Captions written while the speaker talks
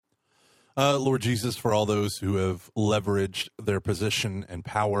Lord Jesus, for all those who have leveraged their position and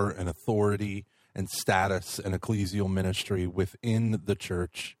power and authority and status and ecclesial ministry within the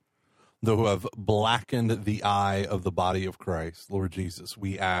church, those who have blackened the eye of the body of Christ, Lord Jesus,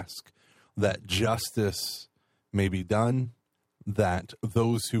 we ask that justice may be done, that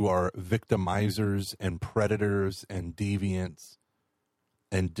those who are victimizers and predators and deviants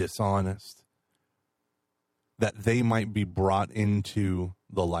and dishonest, that they might be brought into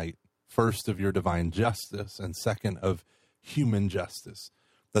the light, first of your divine justice and second of human justice,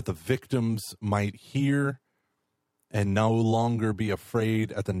 that the victims might hear and no longer be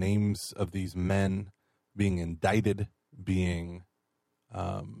afraid at the names of these men being indicted, being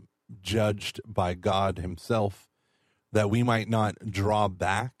judged by God himself, that we might not draw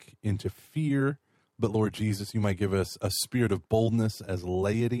back into fear, but Lord Jesus, you might give us a spirit of boldness as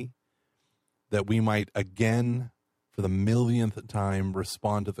laity, that we might again, for the millionth time,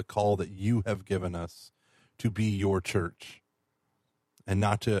 respond to the call that you have given us to be your church and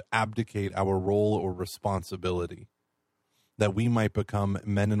not to abdicate our role or responsibility, that we might become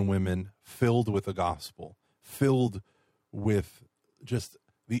men and women filled with the gospel, filled with just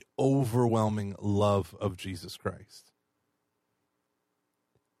the overwhelming love of Jesus Christ.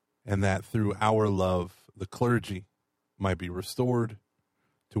 And that through our love, the clergy might be restored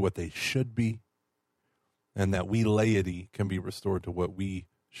to what they should be, and that we laity can be restored to what we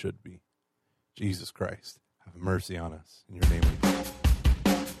should be. Jesus Christ, have mercy on us. In your name we pray.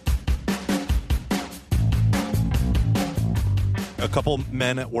 A couple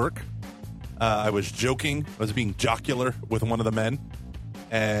men at work. I was joking. I was being jocular with one of the men,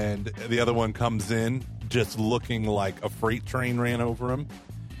 and the other one comes in just looking like a freight train ran over him.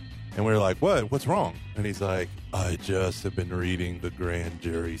 And we were like, what? What's wrong? And he's like, I just have been reading the grand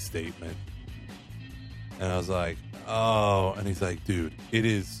jury statement. And I was like, oh. And he's like, dude, it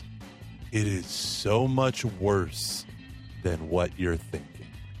is so much worse than what you're thinking.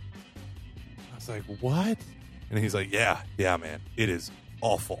 I was like, what? And he's like, yeah, man, it is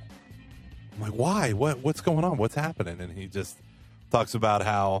awful. I'm like, why? What's going on? What's happening? And he just talks about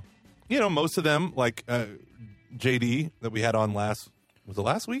how, most of them, like JD that we had on was it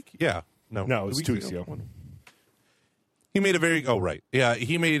last week? Yeah. No, it was 2 weeks ago. He made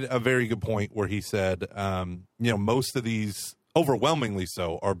he made a very good point where he said, most of these, overwhelmingly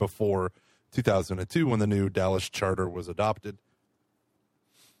so, are before 2002 when the new Dallas Charter was adopted.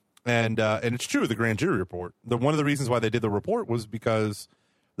 And it's true, the grand jury report. One of the reasons why they did the report was because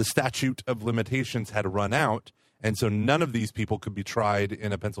the statute of limitations had run out, and so none of these people could be tried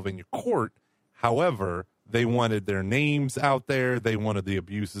in a Pennsylvania court. However, they wanted their names out there. They wanted the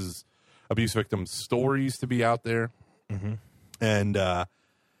abuse victims' stories to be out there. Mm-hmm.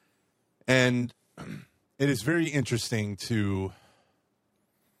 And it is very interesting to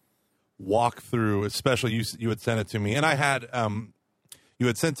walk through, especially you had sent it to me, and I had you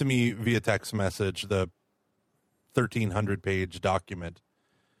had sent to me via text message the 1,300-page document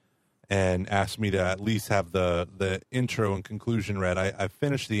and asked me to at least have the intro and conclusion read. I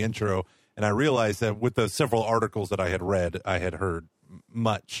finished the intro, and I realized that with the several articles that I had read, I had heard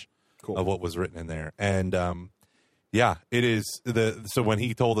much of what was written in there. And it is so when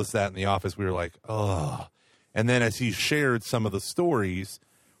he told us that in the office, we were like, oh. And then as he shared some of the stories,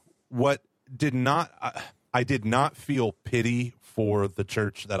 I did not feel pity for the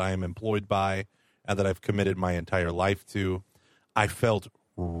church that I am employed by and that I've committed my entire life to. I felt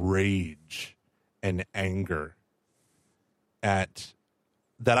rage and anger that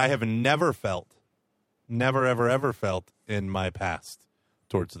I have never ever felt in my past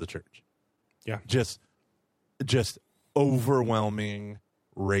towards the church. Yeah. Just overwhelming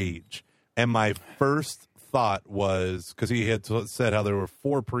rage. And my first thought was, because he had said how there were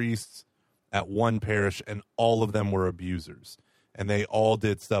 4 priests at one parish and all of them were abusers. And they all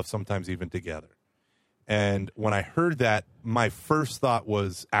did stuff, sometimes even together. And when I heard that, my first thought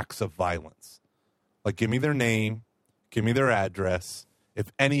was acts of violence. Like, give me their name, give me their address.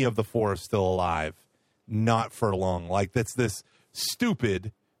 If any of the 4 are still alive, not for long. Like, that's this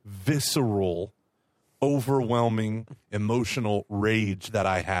stupid, visceral, overwhelming, emotional rage that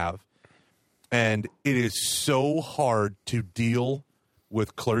I have. And it is so hard to deal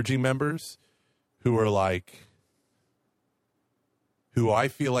with clergy members who I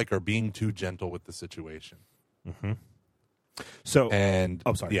feel like are being too gentle with the situation. Mm-hmm. So,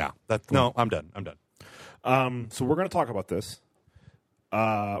 sorry. Yeah, I'm done. So we're going to talk about this.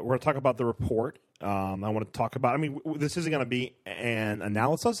 We're going to talk about the report. I want to talk about, this isn't going to be an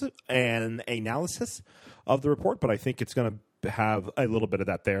analysis of the report, but I think it's going to have a little bit of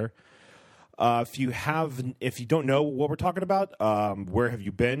that there. If you don't know what we're talking about, where have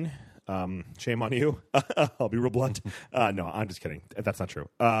you been? Shame on you. I'll be real blunt. No, I'm just kidding. That's not true.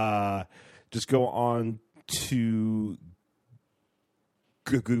 Just go on to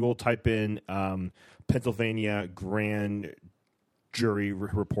Google, type in Pennsylvania grand jury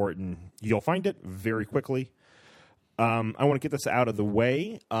report, and you'll find it very quickly. I want to get this out of the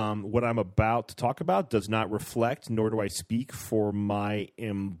way. What I'm about to talk about does not reflect, nor do I speak for my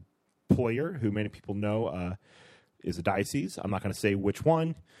employer, who many people know is a diocese. I'm not going to say which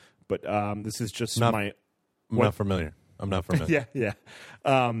one, but this is just I'm not familiar. yeah.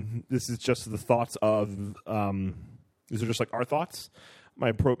 This is just the thoughts of. These are just like our thoughts.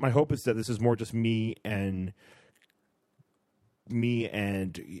 My hope is that this is more just me and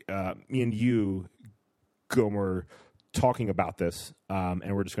you, Gomer, talking about this,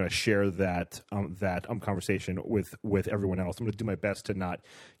 and we're just going to share that conversation with everyone else. I'm going to do my best to not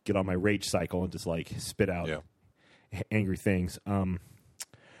get on my rage cycle and just like spit out angry things. Oh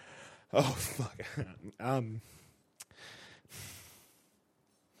fuck.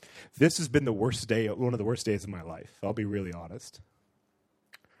 This has been the worst day, one of the worst days of my life. I'll be really honest.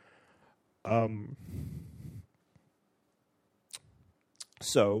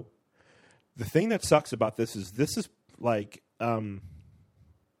 So the thing that sucks about this is like, and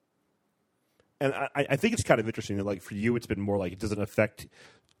I think it's kind of interesting that like for you, it's been more like it doesn't affect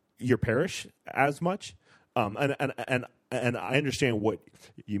your parish as much. And I understand what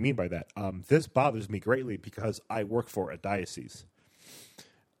you mean by that. This bothers me greatly because I work for a diocese.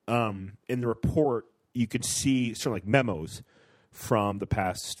 In the report, you can see sort of like memos from the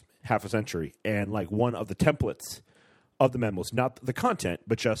past half a century, and like one of the templates of the memos, not the content,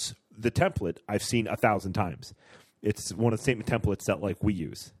 but just the template, I've seen 1,000 times. It's one of the statement templates that like we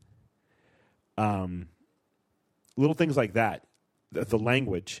use. Little things like that. The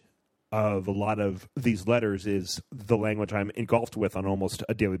language of a lot of these letters is the language I'm engulfed with on almost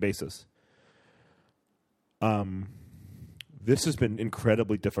a daily basis. This has been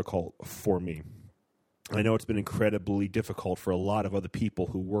incredibly difficult for me. I know it's been incredibly difficult for a lot of other people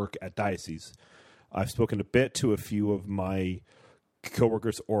who work at dioceses. I've spoken a bit to a few of my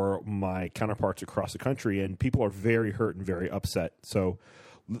coworkers or my counterparts across the country, and people are very hurt and very upset. So,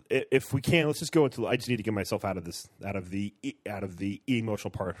 if we can, let's just go into. I just need to get myself out of this, out of the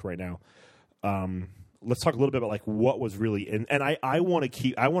emotional part right now. Let's talk a little bit about like what was really in, and I want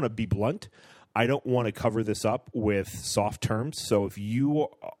to be blunt. I don't want to cover this up with soft terms. So if you,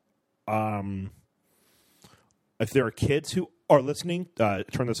 if there are kids who are listening,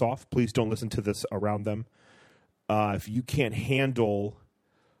 turn this off. Please don't listen to this around them. If you can't handle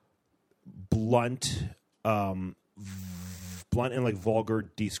blunt and like vulgar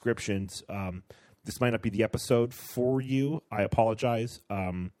descriptions, this might not be the episode for you. I apologize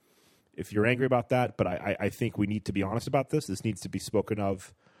if you're angry about that, but I think we need to be honest about this. This needs to be spoken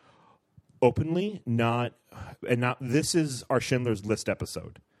of openly, not. This is our Schindler's List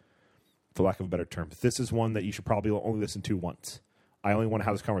episode, for lack of a better term. This is one that you should probably only listen to once. I only want to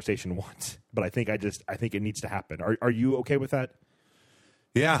have this conversation once, but I think it needs to happen. Are you okay with that?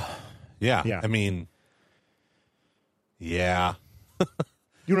 Yeah. I mean, yeah.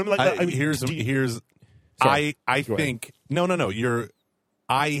 You know what I mean? I think no.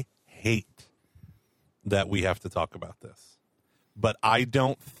 I hate that we have to talk about this, but I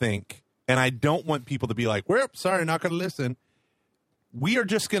don't think, and I don't want people to be like, "Well, sorry, not going to listen." We are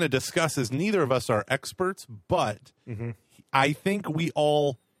just going to discuss as neither of us are experts, but I think we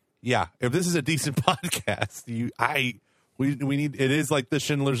all, if this is a decent podcast, we need, it is like the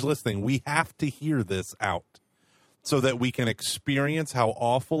Schindler's List thing. We have to hear this out so that we can experience how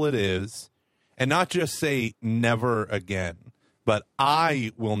awful it is and not just say never again, but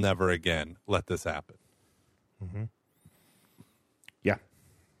I will never again let this happen. Mm-hmm. Yeah.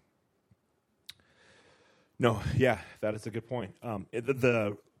 No, yeah, that is a good point.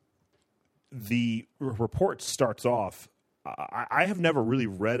 The report starts off. I have never really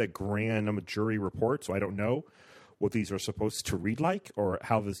read a grand jury report, so I don't know what these are supposed to read like or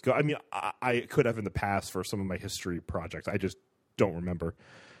how this goes. I mean, I could have in the past for some of my history projects. I just don't remember.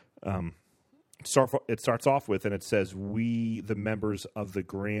 It starts off with, and it says, "We, the members of the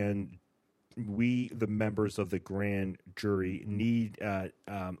grand jury, need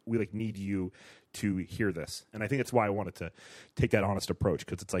need you to hear this." And I think that's why I wanted to take that honest approach,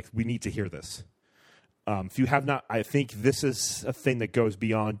 because it's like we need to hear this. If you have not, I think this is a thing that goes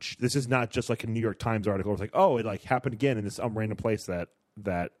beyond. This is not just like a New York Times article. It's like, oh, it like happened again in this random place that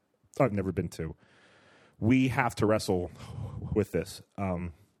I've never been to. We have to wrestle with this.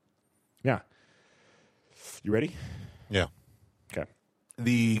 Yeah. You ready? Yeah. Okay.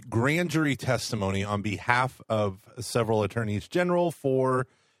 The grand jury testimony on behalf of several attorneys general for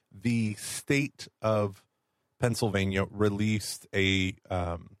the state of Pennsylvania released a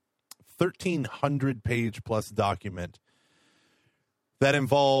 1,300-page plus document that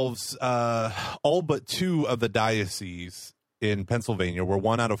involves all but 2 of the dioceses in Pennsylvania, where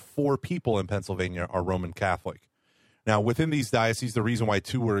 1 out of 4 people in Pennsylvania are Roman Catholic. Now, within these dioceses, the reason why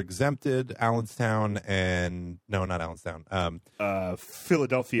 2 were exempted, Allenstown and no, not Allenstown,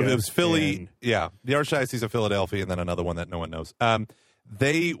 Philadelphia. It was Philly, the Archdiocese of Philadelphia, and then another one that no one knows.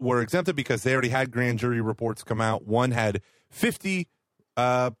 They were exempted because they already had grand jury reports come out. One had 50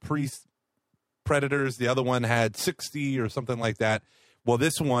 priest predators, the other one had 60 or something like that. Well,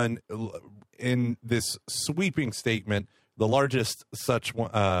 this one, in this sweeping statement, the largest such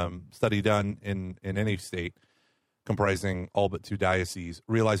study done in any state, comprising all but 2 dioceses,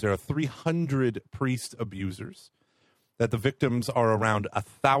 realized there are 300 priest abusers, that the victims are around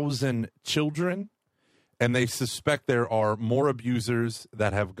 1,000 children, and they suspect there are more abusers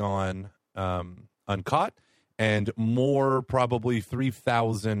that have gone uncaught, and more, probably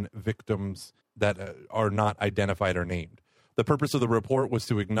 3,000 victims that are not identified or named. The purpose of the report was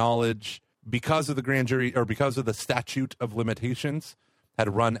to acknowledge, because of the grand jury, or because of the statute of limitations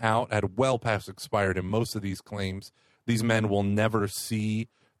had run out, had well past expired in most of these claims, these men will never see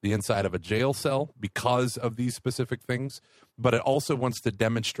the inside of a jail cell because of these specific things. But it also wants to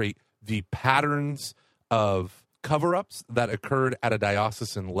demonstrate the patterns of cover-ups that occurred at a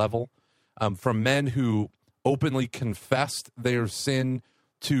diocesan level, from men who openly confessed their sin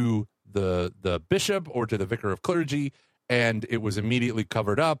to the bishop or to the vicar of clergy, and it was immediately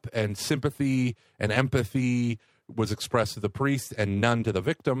covered up, and sympathy and empathy was expressed to the priest and none to the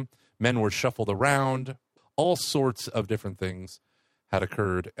victim. Men were shuffled around. All sorts of different things had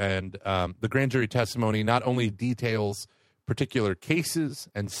occurred. And the grand jury testimony not only details particular cases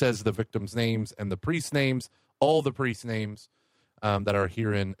and says the victims' names and the priest names, all the priest names that are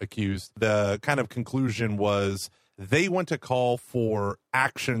herein accused. The kind of conclusion was they went to call for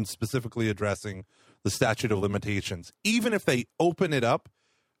action specifically addressing the statute of limitations. Even if they open it up,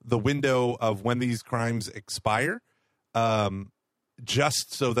 the window of when these crimes expire,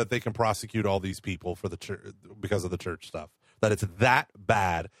 just so that they can prosecute all these people for the church because of the church stuff. That it's that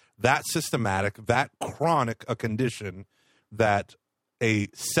bad, that systematic, that chronic a condition that a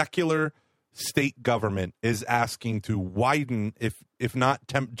secular state government is asking to widen, if not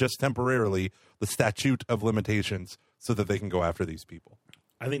just temporarily, the statute of limitations so that they can go after these people.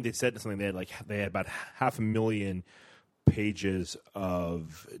 I think they said something. They had about 500,000 pages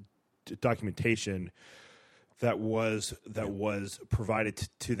of documentation that was provided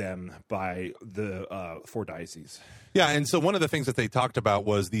to them by the 4 dioceses. Yeah, and so one of the things that they talked about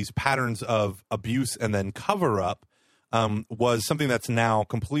was these patterns of abuse and then cover-up was something that's now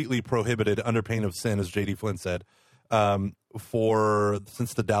completely prohibited under pain of sin, as J.D. Flynn said, since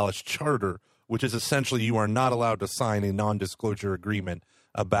the Dallas Charter, which is essentially you are not allowed to sign a non-disclosure agreement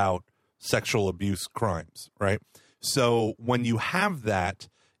about sexual abuse crimes, right? So when you have that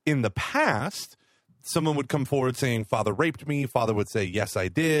in the past, someone would come forward saying, Father raped me. Father would say, yes, I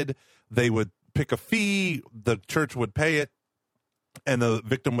did. They would pick a fee. The church would pay it. And the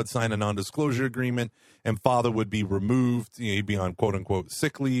victim would sign a non-disclosure agreement, and Father would be removed. He'd be on quote-unquote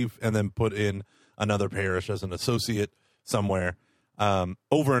sick leave and then put in another parish as an associate somewhere,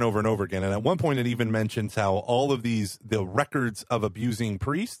 over and over and over again. And at one point it even mentions how all of the records of abusing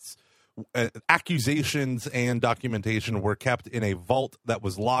priests, accusations and documentation were kept in a vault that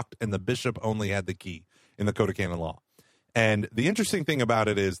was locked, and the bishop only had the key in the Code of Canon Law. And the interesting thing about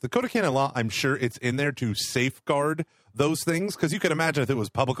it is the Code of Canon Law, I'm sure it's in there to safeguard those things, because you can imagine if it was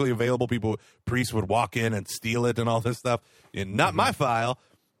publicly available, priests would walk in and steal it and all this stuff. Not my file,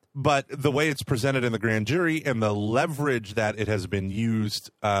 but the way it's presented in the grand jury and the leverage that it has been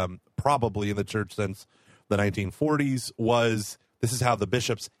used probably in the church since the 1940s was this is how the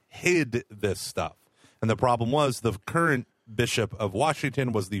bishops hid this stuff. And the problem was the current bishop of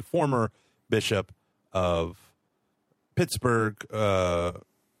Washington was the former bishop of Pittsburgh.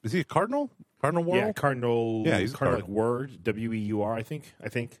 Is he a cardinal? Cardinal Wuerl? Yeah, Cardinal. Yeah, he's Cardinal like Word, W-E-U-R, I think,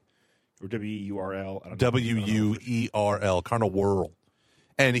 or W-E-U-R-L. W-U-E-R-L, Cardinal Wuerl.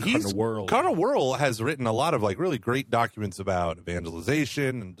 And Cardinal Wuerl has written a lot of really great documents about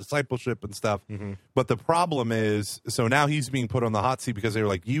evangelization and discipleship and stuff. Mm-hmm. But the problem is, so now he's being put on the hot seat because they were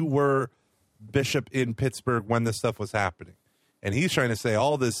like, you were bishop in Pittsburgh when this stuff was happening. And he's trying to say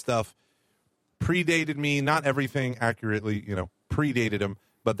all this stuff predated me, not everything accurately, predated him,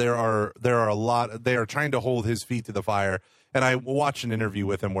 but there are a lot. They are trying to hold his feet to the fire. And I watched an interview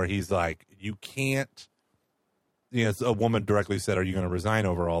with him where he's like, you can't. A woman directly said, are you going to resign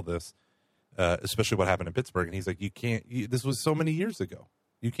over all this, especially what happened in Pittsburgh? And he's like, you can't. This was so many years ago.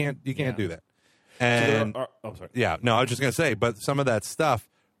 You can't do that. So And sorry. yeah, no, I was just going to say, but some of that stuff,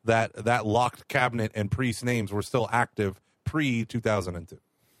 that locked cabinet and priest names were still active pre-2002.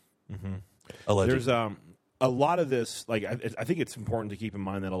 Allegedly. There's a lot of this. Like I think it's important to keep in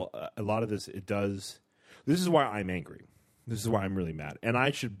mind that a lot of this This is why I'm angry. This is why I'm really mad. And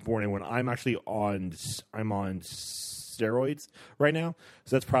I should warn anyone. I'm actually on steroids right now,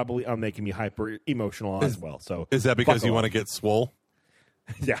 so that's probably making me hyper emotional as well. So is that because you want to get swole?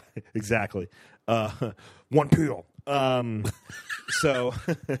 Yeah, exactly. One pill. So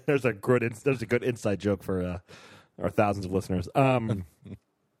there's a good inside joke for our thousands of listeners. Okay,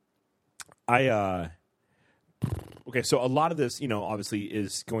 so a lot of this, obviously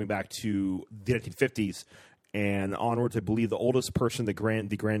is going back to the 1950s and onwards. I believe the oldest person the grand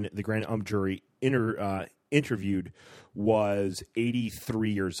jury interviewed was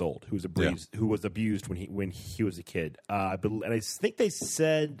 83 years old, who was abused when he was a kid. And I think they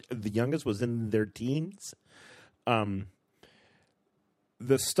said the youngest was in their teens. The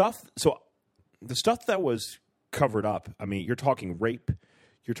stuff that was covered up. I mean, you're talking rape.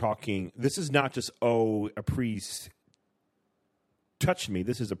 You're talking. This is not just a priest touched me.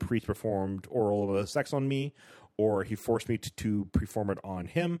 This is a priest performed oral sex on me, or he forced me to perform it on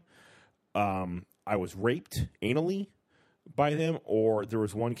him. I was raped anally by them, or there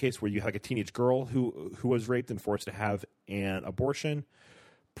was one case where you had like a teenage girl who was raped and forced to have an abortion.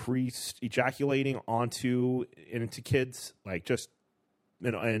 Priest ejaculating into kids, like just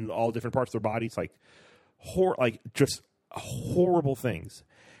in all different parts of their bodies, like just horrible things.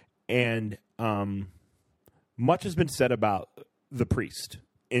 And much has been said about the priest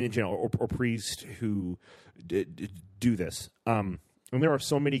in general, or priest who do this. And there are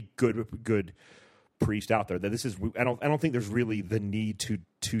so many good priests out there that this is. I don't think there's really the need to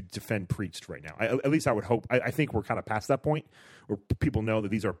defend priests right now. At least I would hope. I think we're kind of past that point where people know that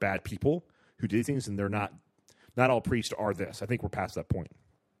these are bad people who do these things, and they're not. Not all priests are this. I think we're past that point.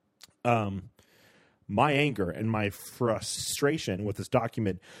 My anger and my frustration, what this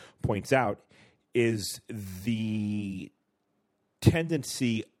document points out, is the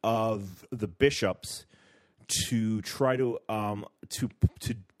tendency of the bishops to try to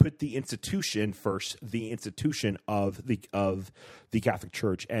put the institution first, the institution of the Catholic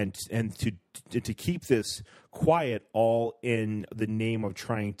Church, and to keep this quiet, all in the name of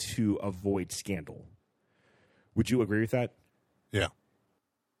trying to avoid scandal. Would you agree with that? Yeah.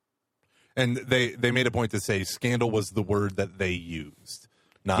 And they made a point to say scandal was the word that they used,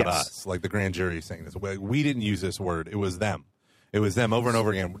 not us. Like the grand jury is saying this. We didn't use this word. It was them. It was them over and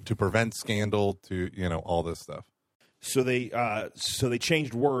over again to prevent scandal, to all this stuff. So they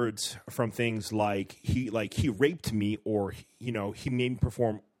changed words from things like he raped me, or he made me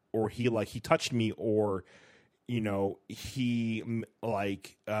perform, or he touched me, or he made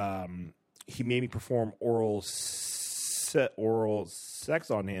me perform oral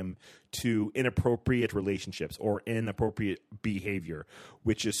sex on him, to inappropriate relationships or inappropriate behavior,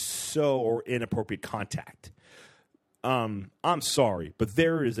 or inappropriate contact. I'm sorry, but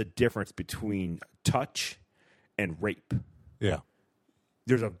there is a difference between touch and rape. Yeah.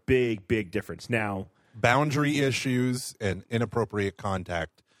 There's a big, big difference. Now, boundary issues and inappropriate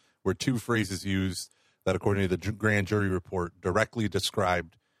contact were two phrases used that, according to the grand jury report, directly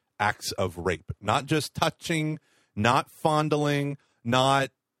described acts of rape. Not just touching, not fondling, not,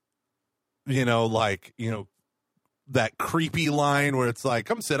 that creepy line where it's like,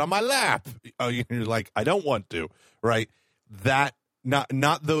 come sit on my lap. Oh, you're like, I don't want to, right? That, no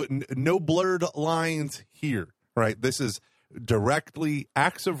blurred lines here, right? This is directly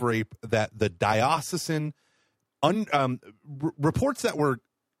acts of rape that the diocesan reports that were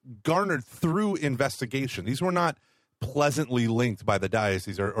garnered through investigation. These were not pleasantly linked by the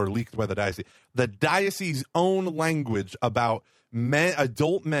diocese or leaked by the diocese. The diocese's own language about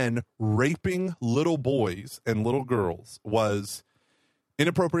adult men raping little boys and little girls was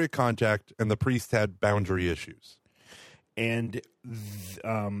inappropriate contact, and the priest had boundary issues. And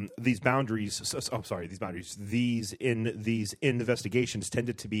these investigations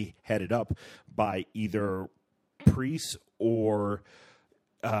tended to be headed up by either priests or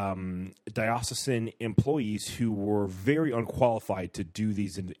diocesan employees who were very unqualified to do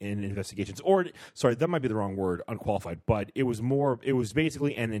these in investigations. Or, sorry, that might be the wrong word, unqualified, but it was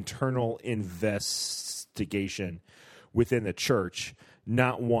basically an internal investigation within the church.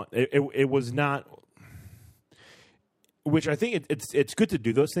 Not one. It was not. Which I think it's good to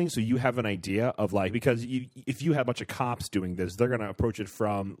do those things so you have an idea of because if you have a bunch of cops doing this, they're going to approach it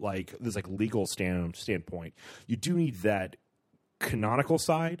from this legal standpoint. You do need that canonical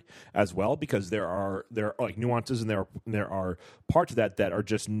side as well, because there are like nuances and there are parts of that are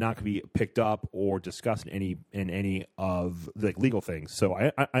just not going to be picked up or discussed in any of the like, legal things. So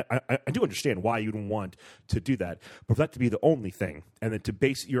I do understand why you'd want to do that, but for that to be the only thing, and then to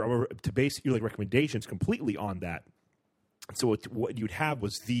base your like recommendations completely on that. So what you'd have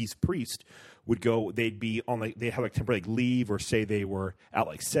was these priests would go, they'd be on like, they'd have like temporary like leave, or say they were out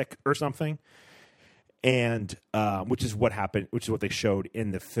like sick or something. And which is what happened, which is what they showed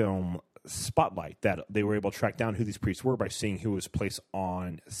in the film Spotlight, that they were able to track down who these priests were by seeing who was placed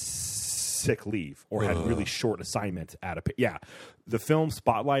on sick leave or had really short assignments at a the film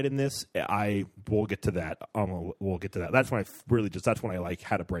Spotlight in this, we'll get to that. We'll get to that. That's when that's when I like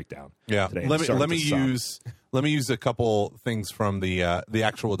had a breakdown. Yeah. Today. Let me use a couple things from the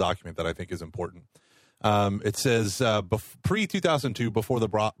actual document that I think is important. It says pre-2002, before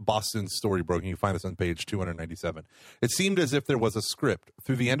the Boston story broke, and you find this on page 297, it seemed as if there was a script.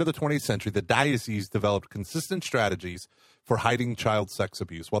 Through the end of the 20th century, the diocese developed consistent strategies for hiding child sex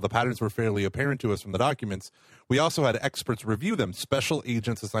abuse. While the patterns were fairly apparent to us from the documents, we also had experts review them, special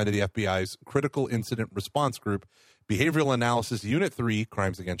agents assigned to the FBI's Critical Incident Response Group, Behavioral Analysis Unit 3,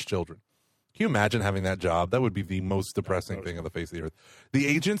 Crimes Against Children. Can you imagine having that job? That would be the most depressing thing on the face of the earth. The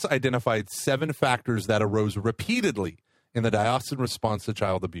agents identified 7 factors that arose repeatedly in the diocesan response to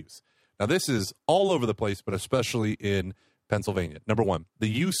child abuse. Now, this is all over the place, but especially in Pennsylvania. Number 1, the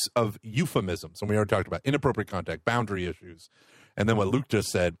use of euphemisms. And we already talked about inappropriate contact, boundary issues. And then what Luke just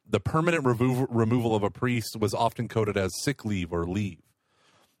said, the permanent removal of a priest was often coded as sick leave or leave.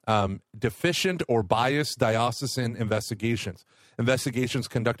 Deficient or biased diocesan investigations. Investigations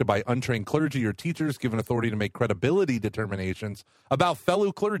conducted by untrained clergy or teachers given authority to make credibility determinations about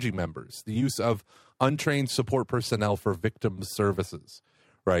fellow clergy members. The use of untrained support personnel for victim services,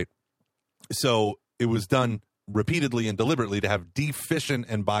 right? So it was done repeatedly and deliberately to have deficient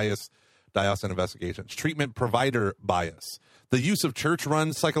and biased diocesan investigations. Treatment provider bias. The use of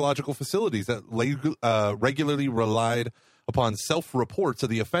church-run psychological facilities that regularly relied upon self-reports of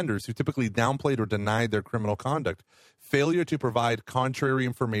the offenders who typically downplayed or denied their criminal conduct. Failure to provide contrary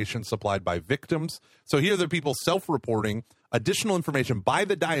information supplied by victims. So here the people self-reporting. Additional information by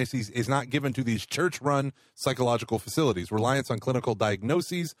the diocese is not given to these church-run psychological facilities. Reliance on clinical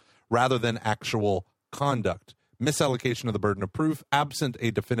diagnoses rather than actual conduct. Misallocation of the burden of proof. Absent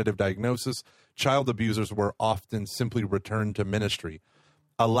a definitive diagnosis, child abusers were often simply returned to ministry.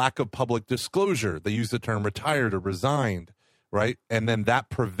 A lack of public disclosure. They use the term retired or resigned, right? And then that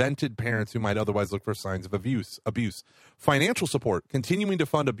prevented parents who might otherwise look for signs of abuse. Financial support, continuing to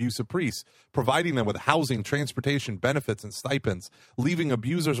fund abusive priests, providing them with housing, transportation, benefits, and stipends, leaving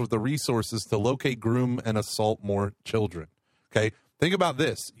abusers with the resources to locate, groom, and assault more children. Okay? Think about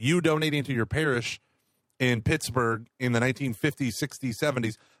this. You donating to your parish in Pittsburgh in the 1950s, 60s,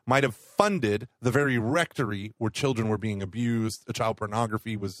 70s might have funded the very rectory where children were being abused, child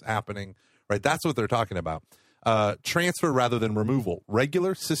pornography was happening, right? That's what they're talking about. Transfer rather than removal,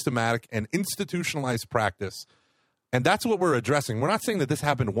 regular, systematic, and institutionalized practice. And that's what we're addressing. We're not saying that this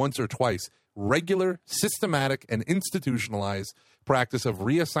happened once or twice. Regular, systematic, and institutionalized practice of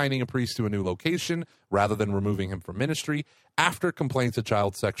reassigning a priest to a new location rather than removing him from ministry after complaints of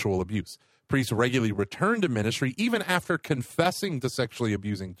child sexual abuse. Priests regularly return to ministry even after confessing to sexually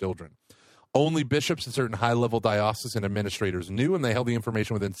abusing children. Only bishops and certain high-level diocesan administrators knew, and they held the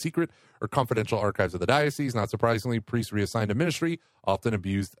information within secret or confidential archives of the diocese. Not surprisingly, priests reassigned to ministry often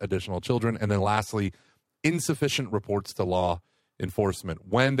abused additional children. And then lastly, insufficient reports to law enforcement.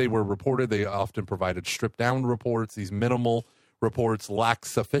 When they were reported, they often provided stripped-down reports. These minimal reports lack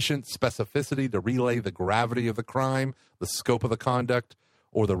sufficient specificity to relay the gravity of the crime, the scope of the conduct,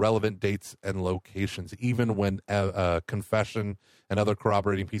 or the relevant dates and locations, even when a confession and other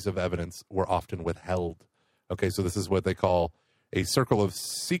corroborating piece of evidence were often withheld. Okay, so this is what they call a circle of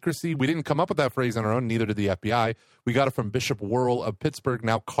secrecy. We didn't come up with that phrase on our own, neither did the FBI. We got it from Bishop Worrell of Pittsburgh,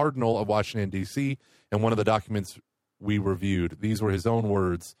 now Cardinal of Washington, D.C., and one of the documents we reviewed. These were his own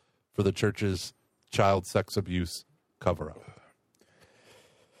words for the church's child sex abuse cover-up.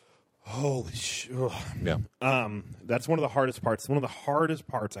 Holy shit. Yeah. That's one of the hardest parts. One of the hardest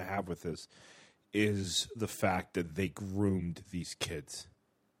parts I have with this is the fact that they groomed these kids.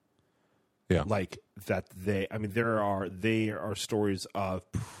 Yeah. Like that there are stories of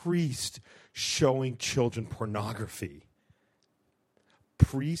priests showing children pornography.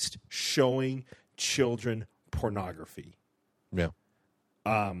 Priest showing children pornography. Yeah.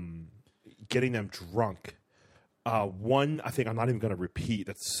 Getting them drunk. One, I think I'm not even going to repeat.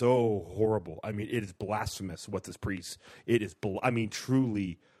 That's so horrible. I mean, it is blasphemous what this priest. It is,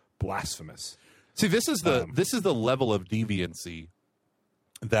 truly blasphemous. See, this is the level of deviancy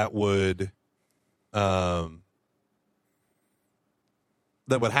that would happen.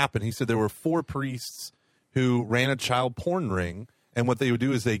 He said there were 4 priests who ran a child porn ring, and what they would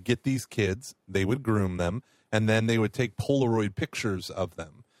do is they get these kids, they would groom them, and then they would take Polaroid pictures of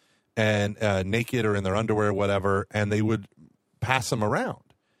them, and naked or in their underwear or whatever, and they would pass them around.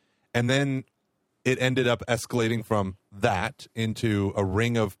 And then it ended up escalating from that into a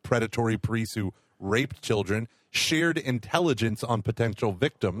ring of predatory priests who raped children, shared intelligence on potential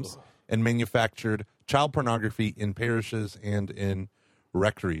victims, and manufactured child pornography in parishes and in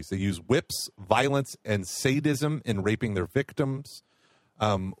rectories. They use whips, violence, and sadism in raping their victims.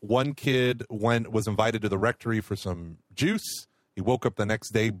 One kid was invited to the rectory for some juice. He woke up the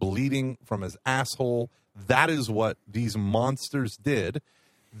next day bleeding from his asshole. That is what these monsters did.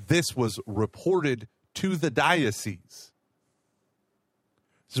 This was reported to the diocese.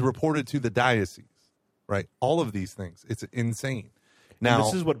 This is reported to the diocese, right? All of these things. It's insane. Now, and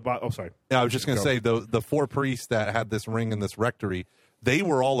this is what. Oh, sorry. I was just going to say the 4 priests that had this ring in this rectory, they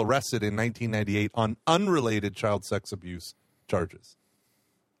were all arrested in 1998 on unrelated child sex abuse charges.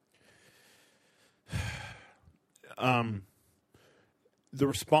 The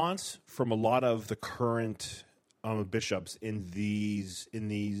response from a lot of the current bishops in these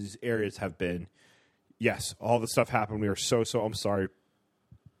areas have been, yes, all the stuff happened. We are so I'm sorry.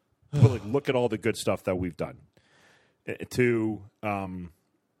 But like, look at all the good stuff that we've done to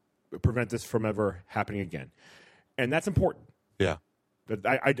prevent this from ever happening again, and that's important. Yeah. But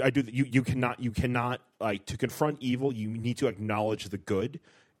I do. You cannot like, to confront evil. You need to acknowledge the good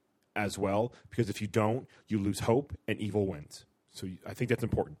as well, because if you don't, you lose hope and evil wins. So I think that's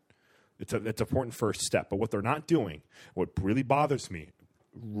important. It's an important first step. But what they're not doing, what really bothers me,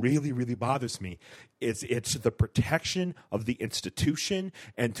 really bothers me, is it's the protection of the institution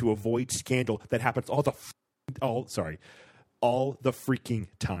and to avoid scandal that happens all the freaking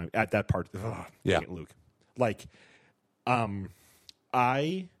time at that part. Ugh, yeah, dang it, Luke. Like,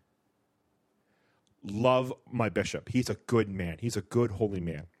 I love my bishop. He's a good man. He's a good, holy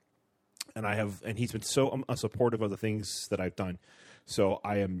man. And he's been so supportive of the things that I've done. So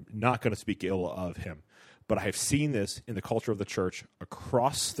I am not going to speak ill of him. But I have seen this in the culture of the church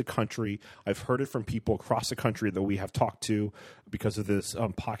across the country. I've heard it from people across the country that we have talked to because of this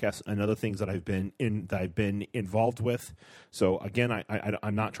podcast and other things that I've been involved with. So again,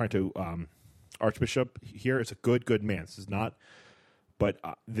 I'm not trying to Archbishop here is a good man. This is not, but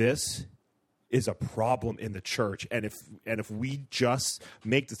this is a problem in the church. And if we just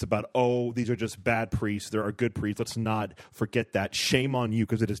make this about, oh, these are just bad priests, there are good priests, let's not forget that. Shame on you,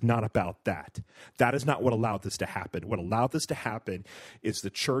 because it is not about that. That is not what allowed this to happen. What allowed this to happen is the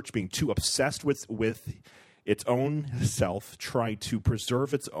church being too obsessed with its own self, trying to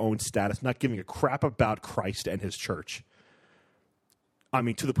preserve its own status, not giving a crap about Christ and his church. I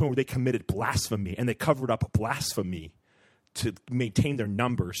mean, to the point where they committed blasphemy, and they covered up blasphemy to maintain their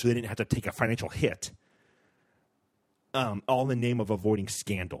numbers so they didn't have to take a financial hit, all in the name of avoiding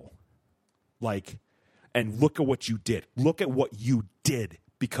scandal. Like, and look at what you did. Look at what you did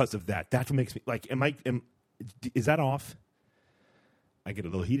because of that. That's what makes me, like, is that off? I get a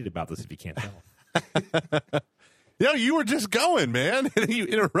little heated about this if you can't tell. Yeah, you were just going, man. And you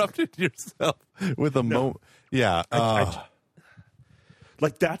interrupted yourself with a moment. Yeah.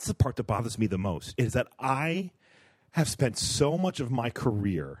 Like, that's the part that bothers me the most, is that I have spent so much of my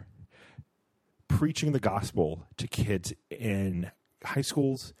career preaching the gospel to kids in high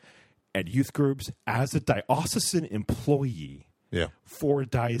schools and youth groups as a diocesan employee for a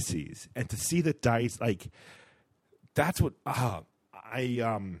diocese. And to see the diocese, like, that's what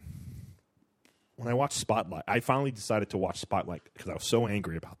when I watched Spotlight, I finally decided to watch Spotlight because I was so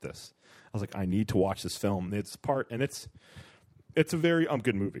angry about this. I was like, I need to watch this film. It's a very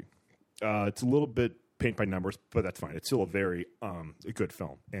good movie. It's a little bit paint by numbers, but that's fine. It's still a very a good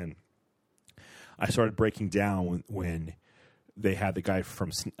film. And I started breaking down when they had the guy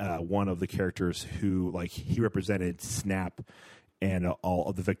from one of the characters who, like, he represented Snap and all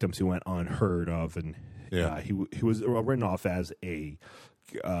of the victims who went unheard of, and he was written off as a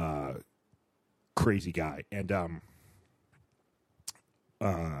crazy guy. And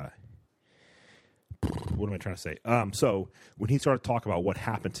what am I trying to say? So when he started talking about what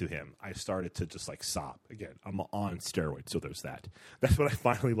happened to him, I started to just like sob. Again, I'm on steroids, so there's that. That's what I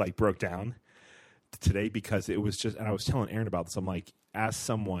finally like broke down today, because it was just, and I was telling Aaron about this. I'm like, as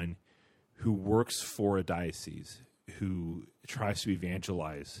someone who works for a diocese, who tries to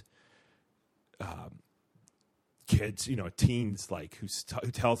evangelize kids, teens, like who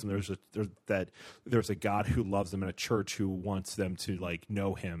tells them there's a God who loves them, and a church who wants them to like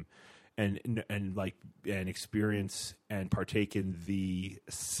know Him, and experience and partake in the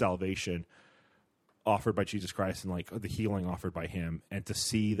salvation offered by Jesus Christ and like the healing offered by him, and to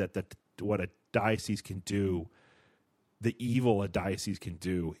see that what a diocese can do, the evil a diocese can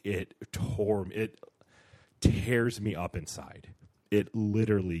do, it tears me up inside. It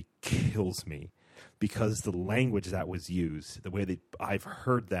literally kills me, because the language that was used, the way that I've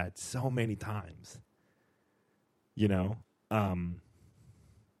heard that so many times, you know,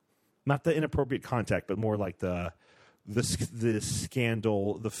 not the inappropriate contact, but more like the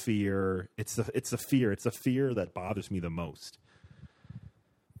scandal, the fear. It's the fear. It's the fear that bothers me the most.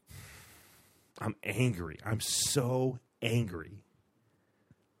 I'm angry. I'm so angry.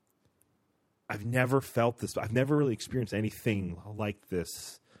 I've never felt this. I've never really experienced anything like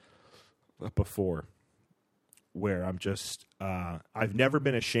this before, where I'm just, I've never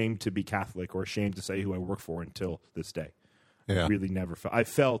been ashamed to be Catholic or ashamed to say who I work for until this day. Yeah. I really never felt. I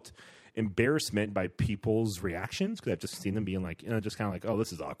felt embarrassment by people's reactions, because I've just seen them being like, just kind of like, oh,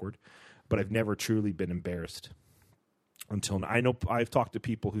 this is awkward. But I've never truly been embarrassed until now. I know I've talked to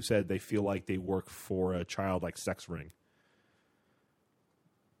people who said they feel like they work for a child like sex ring.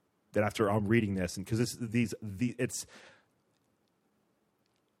 That after I'm reading this, and because it's,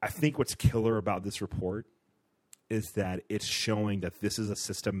 I think what's killer about this report is that it's showing that this is a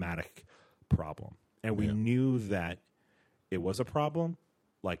systematic problem, and we knew that it was a problem,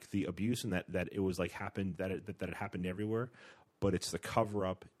 like the abuse, and that it was like happened, that it happened everywhere, but it's the cover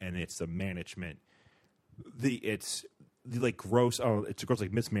up and it's the management, it's like gross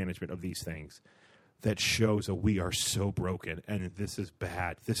like mismanagement of these things that shows that we are so broken, and this is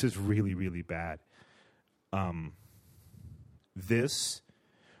bad. This is really, really bad. This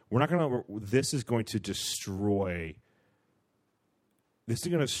is going to destroy. This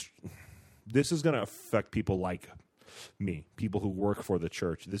is going to affect people like me, people who work for the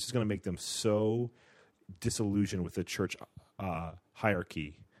church. This is going to make them so disillusioned with the church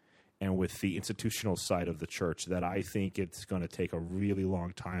hierarchy and with the institutional side of the church that I think it's going to take a really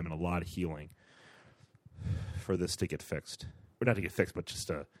long time and a lot of healing for this to get fixed. Or not to get fixed, but just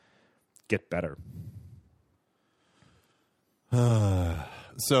to get better.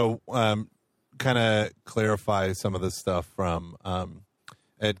 So, kind of clarify some of this stuff from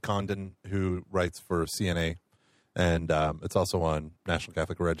Ed Condon, who writes for CNA, and it's also on National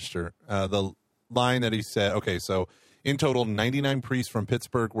Catholic Register. The line that he said, okay, so in total, 99 priests from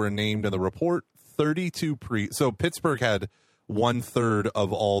Pittsburgh were named in the report. 32 priests. So Pittsburgh had 1/3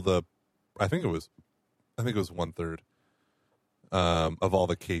 of all the, I think it was 1/3 of all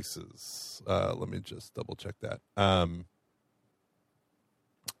the cases. Let me just double check that.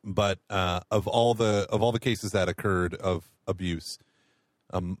 But of all the cases that occurred of abuse,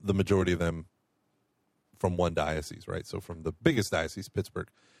 the majority of them from one diocese, right? So from the biggest diocese, Pittsburgh.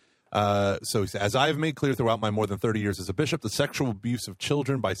 So he said, as I have made clear throughout my more than 30 years as a bishop, the sexual abuse of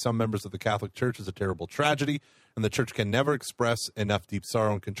children by some members of the Catholic Church is a terrible tragedy, and the Church can never express enough deep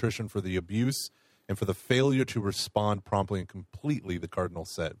sorrow and contrition for the abuse and for the failure to respond promptly and completely, the Cardinal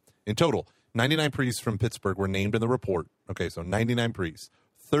said. In total, 99 priests from Pittsburgh were named in the report. Okay, so 99 priests.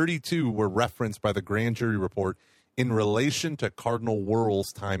 32 were referenced by the grand jury report in relation to Cardinal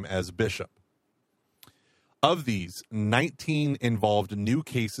Wuerl's time as bishop. Of these, 19 involved new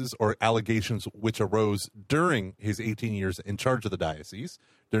cases or allegations which arose during his 18 years in charge of the diocese,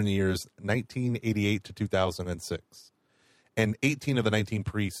 during the years 1988 to 2006. And 18 of the 19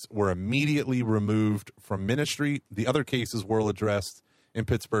 priests were immediately removed from ministry. The other cases Wuerl addressed in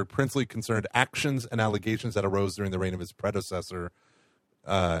Pittsburgh principally concerned actions and allegations that arose during the reign of his predecessor,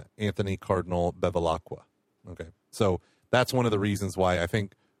 Anthony Cardinal Bevilacqua. Okay, so that's one of the reasons why I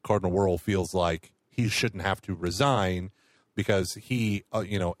think Cardinal Wuerl feels like he shouldn't have to resign, because he,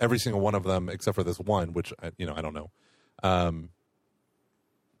 every single one of them, except for this one, which, I don't know.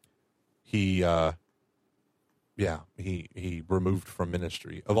 He removed from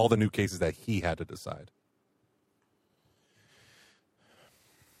ministry of all the new cases that he had to decide.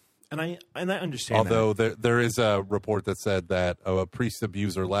 And I understand. Although there is a report that said that a priest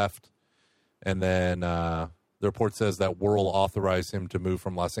abuser left, and then the report says that Wuerl authorized him to move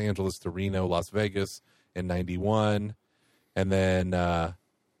from Los Angeles to Reno, Las Vegas in 91. And then,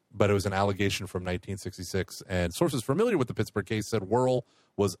 but it was an allegation from 1966. And sources familiar with the Pittsburgh case said Wuerl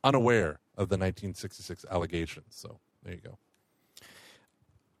was unaware of the 1966 allegations. So there you go.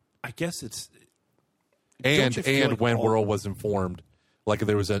 I guess it's. And when Wuerl was informed, like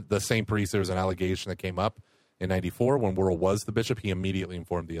there was the same priest, there was an allegation that came up in 94 when Wuerl was the bishop, he immediately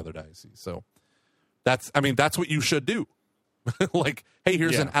informed the other diocese. So that's what you should do. Like, hey,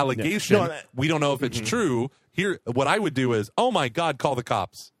 here's an allegation. Yeah. No, we don't know if it's true. Here, what I would do is, oh my God, call the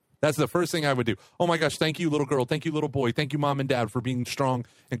cops. That's the first thing I would do. Oh my gosh, thank you, little girl. Thank you, little boy. Thank you, mom and dad, for being strong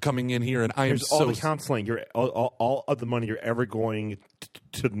and coming in here. And I am Here's all the counseling, all of the money you're ever going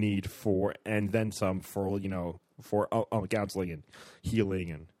to need for, and then some for counseling and healing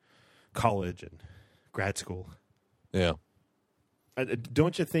and college and grad school. Yeah.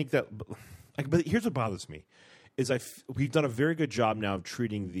 Don't you think that? But here's what bothers me: is we've done a very good job now of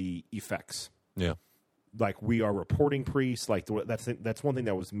treating the effects. Yeah. Like, we are reporting priests. Like, that's one thing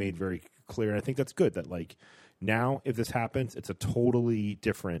that was made very clear, and I think that's good. That, like, now if this happens, it's a totally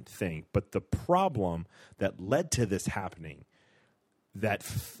different thing. But the problem that led to this happening, that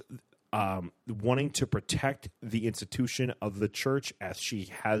wanting to protect the institution of the church as she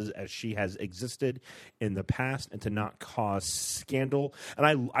has existed in the past, and to not cause scandal,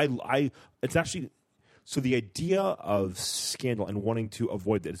 and I it's actually. So the idea of scandal and wanting to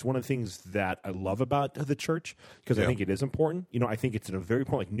avoid that is one of the things that I love about the church, because I think it is important. I think it's a very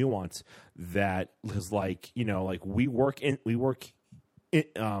important nuance that is like we work in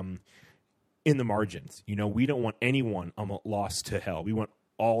the margins. We don't want anyone lost to hell. We want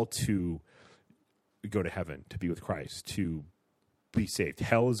all to go to heaven, to be with Christ, to be saved.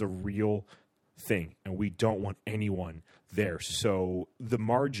 Hell is a real thing, and we don't want anyone there. So the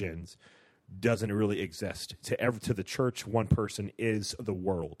margins doesn't really exist. To the church, one person is the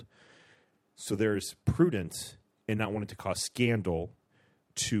world. So there's prudence in not wanting to cause scandal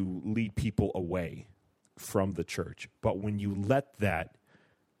to lead people away from the church. But when you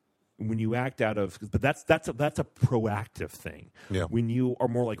act out of, but that's a proactive thing. Yeah. When you are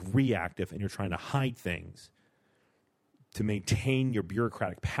more like reactive and you're trying to hide things to maintain your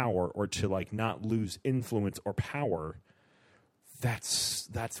bureaucratic power, or to like not lose influence or power, that's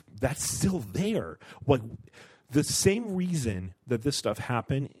still there. Like, the same reason that this stuff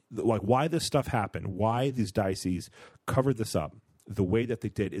happened, like why this stuff happened, why these dioceses covered this up the way that they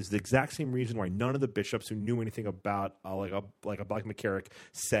did, is the exact same reason why none of the bishops who knew anything about like a Black McCarrick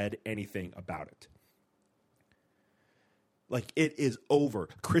said anything about it. Like, it is over.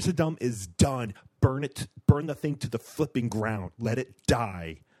 Christendom is done. Burn it. Burn the thing to the flipping ground. Let it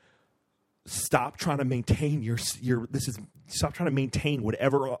die. Stop trying to maintain stop trying to maintain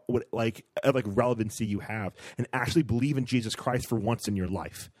whatever relevancy you have, and actually believe in Jesus Christ for once in your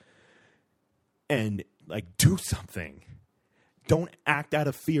life. And like, do something. Don't act out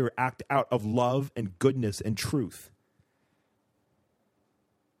of fear, act out of love and goodness and truth.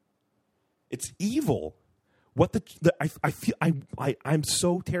 It's evil. I'm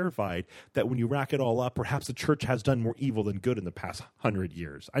so terrified that when you rack it all up, perhaps the church has done more evil than good in the past 100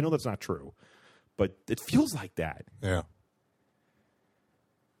 years. I know that's not true, but it feels like that. Yeah.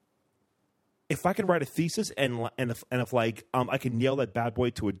 If I could write a thesis and if I could nail that bad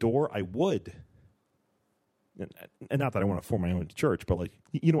boy to a door, I would. And not that I want to form my own church, but like,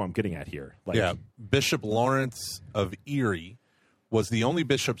 you know what I'm getting at here. Like, yeah. Bishop Lawrence of Erie was the only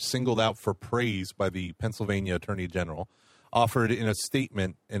bishop singled out for praise by the Pennsylvania Attorney General, offered in a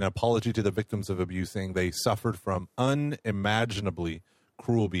statement an apology to the victims of abuse, saying they suffered from unimaginably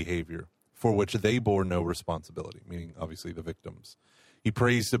cruel behavior for which they bore no responsibility, meaning obviously the victims. He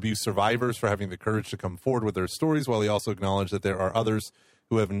praised abuse survivors for having the courage to come forward with their stories, while he also acknowledged that there are others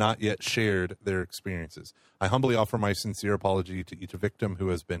who have not yet shared their experiences. I humbly offer my sincere apology to each victim who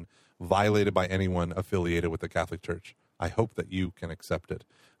has been violated by anyone affiliated with the Catholic Church. I hope that you can accept it.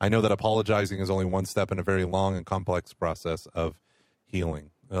 I know that apologizing is only one step in a very long and complex process of healing.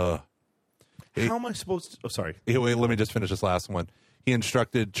 How am I supposed to... Oh, sorry. Wait, let me just finish this last one. He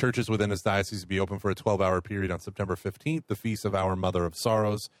instructed churches within his diocese to be open for a 12-hour period on September 15th, the feast of Our Mother of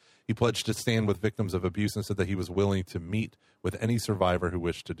Sorrows. He pledged to stand with victims of abuse and said that he was willing to meet with any survivor who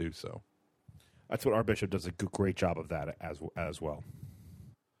wished to do so. That's what our bishop does a great job of that as well.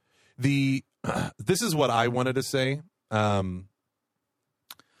 This is what I wanted to say. I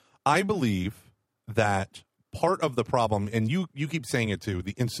believe that part of the problem, and you keep saying it too,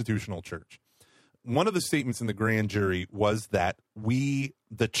 the institutional church. One of the statements in the grand jury was that the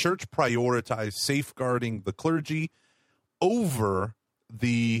church prioritized safeguarding the clergy over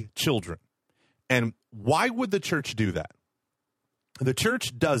the children. And why would the church do that? The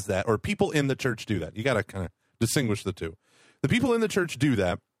church does that, or people in the church do that. You got to kind of distinguish the two. The people in the church do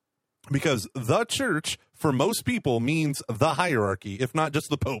that because the church, for most people, means the hierarchy, if not just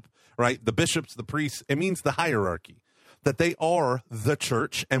the Pope, right? The bishops, the priests, it means the hierarchy. That they are the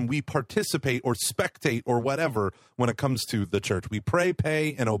church, and we participate or spectate or whatever when it comes to the church. We pray,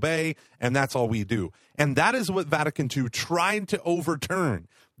 pay, and obey, and that's all we do. And that is what Vatican II tried to overturn.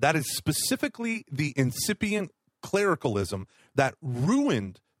 That is specifically the incipient clericalism that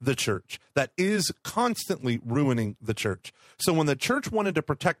ruined the church, that is constantly ruining the church. So when the church wanted to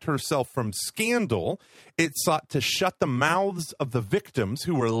protect herself from scandal, it sought to shut the mouths of the victims,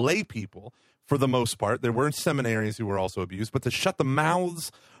 who were lay people for the most part. There were seminaries who were also abused, but to shut the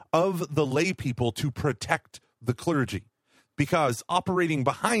mouths of the lay people to protect the clergy. Because operating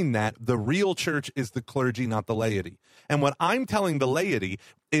behind that, the real church is the clergy, not the laity. And what I'm telling the laity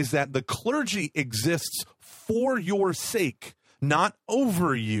is that the clergy exists for your sake, not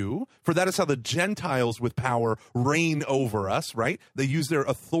over you, for that is how the Gentiles with power reign over us, right? They use their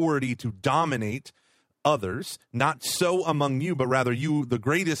authority to dominate others, not so among you, but rather you, the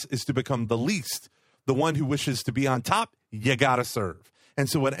greatest, is to become the least. The one who wishes to be on top, you gotta serve. And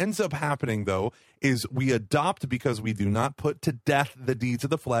so what ends up happening, though, is we adopt because we do not put to death the deeds of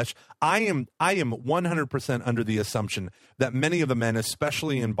the flesh. I am 100% under the assumption that many of the men,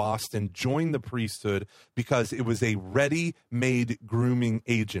 especially in Boston, joined the priesthood because it was a ready-made grooming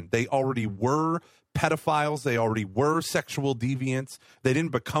agent. They already were pedophiles. They already were sexual deviants. They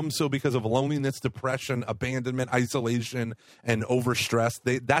didn't become so because of loneliness, depression, abandonment, isolation, and overstress.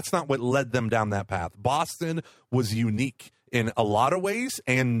 That's not what led them down that path. Boston was unique in a lot of ways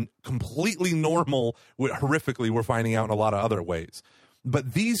and completely normal, horrifically, we're finding out in a lot of other ways.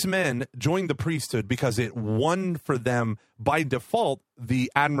 But these men joined the priesthood because it won for them, by default,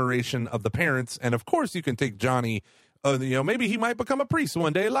 the admiration of the parents. And of course, you can take Johnny, maybe he might become a priest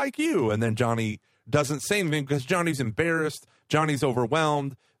one day like you. And then Johnny doesn't say anything because Johnny's embarrassed. Johnny's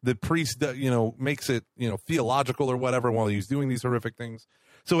overwhelmed. The priest, makes it, theological or whatever while he's doing these horrific things.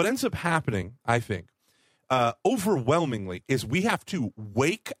 So what ends up happening, I think, overwhelmingly, is we have to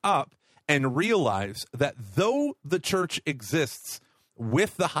wake up and realize that though the church exists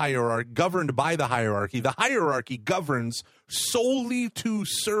with the hierarchy, governed by the hierarchy governs solely to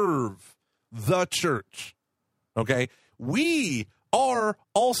serve the church. Okay? We are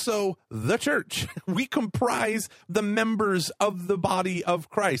also the church. We comprise the members of the body of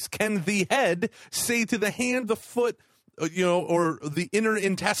Christ. Can the head say to the hand, the foot, or the inner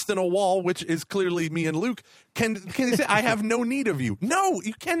intestinal wall, which is clearly me and Luke, can he say, I have no need of you? No,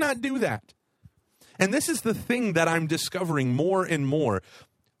 you cannot do that. And this is the thing that I'm discovering more and more.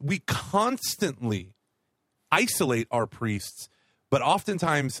 We constantly isolate our priests, but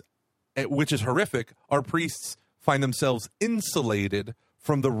oftentimes, which is horrific, our priests find themselves insulated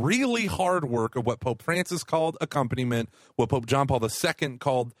from the really hard work of what Pope Francis called accompaniment, what Pope John Paul II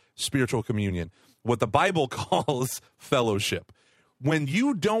called spiritual communion, what the Bible calls fellowship. When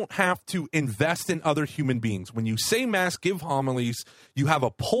you don't have to invest in other human beings, when you say Mass, give homilies, you have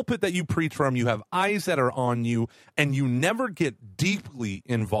a pulpit that you preach from, you have eyes that are on you, and you never get deeply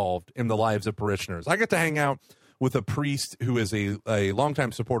involved in the lives of parishioners. I get to hang out with a priest who is a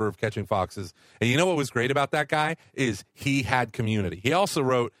longtime supporter of Catching Foxes. And you know what was great about that guy is he had community. He also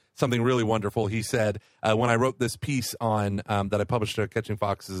wrote something really wonderful. He said, when I wrote this piece on that I published to Catching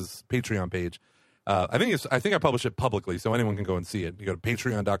Foxes Patreon page, I think I published it publicly, so anyone can go and see it. You go to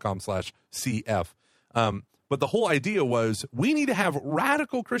patreon.com/CF. But the whole idea was we need to have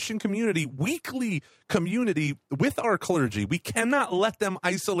radical Christian community, weekly community with our clergy. We cannot let them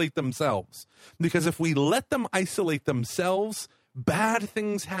isolate themselves, because if we let them isolate themselves, bad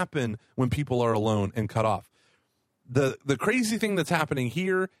things happen when people are alone and cut off. The crazy thing that's happening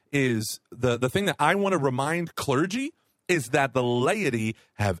here is the thing that I want to remind clergy is that the laity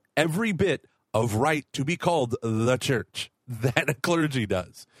have every bit of right to be called the church that a clergy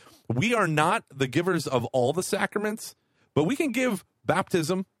does. We are not the givers of all the sacraments, but we can give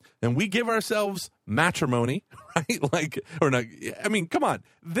baptism and we give ourselves matrimony, right? Come on.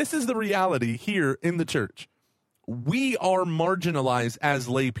 This is the reality here in the church. We are marginalized as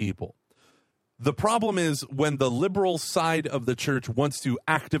lay people. The problem is when the liberal side of the church wants to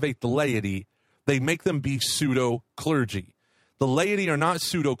activate the laity, they make them be pseudo clergy. The laity are not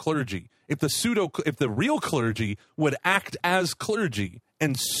pseudo clergy. If the real clergy would act as clergy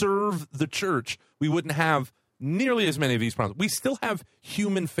and serve the church, we wouldn't have nearly as many of these problems. We still have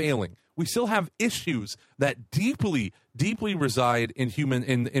human failing. We still have issues that deeply, deeply reside in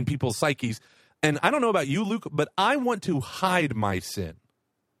people's psyches. And I don't know about you, Luke, but I want to hide my sin.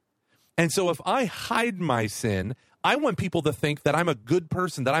 And so if I hide my sin, I want people to think that I'm a good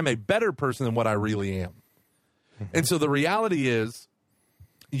person, that I'm a better person than what I really am. And so the reality is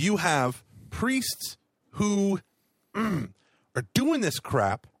you have priests who are doing this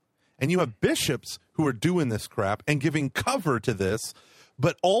crap, and you have bishops who are doing this crap and giving cover to this,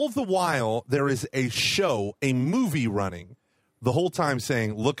 but all the while there is a show, a movie running the whole time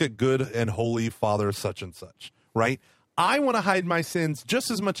saying, look at good and holy Father such and such, right? I want to hide my sins just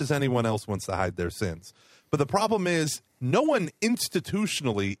as much as anyone else wants to hide their sins. But the problem is no one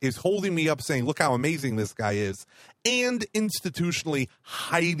institutionally is holding me up saying, look how amazing this guy is, and institutionally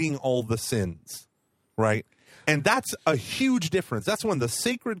hiding all the sins, right? And that's a huge difference. That's when the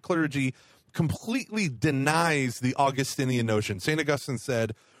sacred clergy completely denies the Augustinian notion. St. Augustine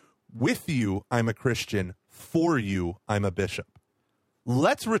said, with you, I'm a Christian. For you, I'm a bishop.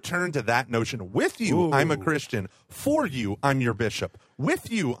 Let's return to that notion. With you, I'm a Christian. For you, I'm your bishop.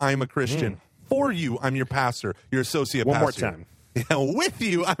 With you, I'm a Christian. For you, I'm your pastor, your associate One pastor. more time. Yeah, with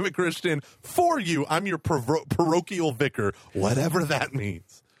you, I'm a Christian. For you, I'm your parochial vicar, whatever that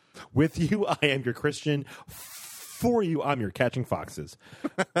means. With you, I am your Christian. For you, I'm your catching foxes.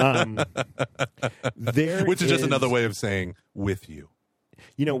 Which is just another way of saying with you.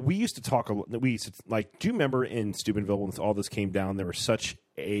 You know, we used to talk. We used to, like. Do you remember in Steubenville when all this came down? There was such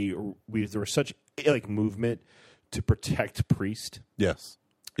a movement to protect priest. Yes.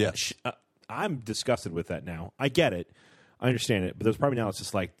 Yes. I'm disgusted with that now. I get it. I understand it. But there's probably now it's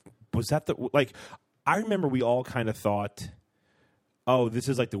just like, was that the, like, I remember we all kind of thought, oh, this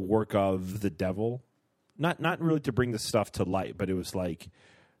is like the work of the devil. Not really to bring this stuff to light, but it was like,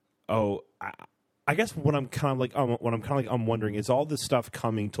 oh, I guess what I'm kind of I'm wondering is all this stuff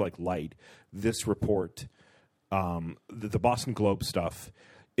coming to like light, this report, the Boston Globe stuff,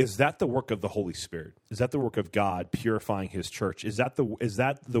 is that the work of the Holy Spirit? Is that the work of God purifying His church? Is that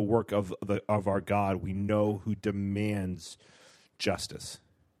the work of our God we know who demands justice?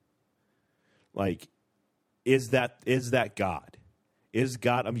 Like, is that God? Is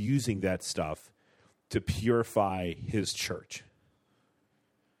God using that stuff to purify His church?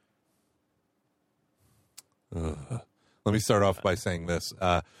 Let me start off by saying this.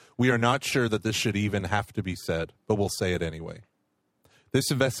 We are not sure that this should even have to be said, but we'll say it anyway. This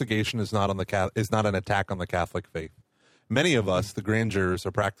investigation is not an attack on the Catholic faith. Many of us, the grand jurors,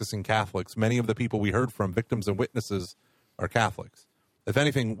 are practicing Catholics. Many of the people we heard from, victims and witnesses, are Catholics. If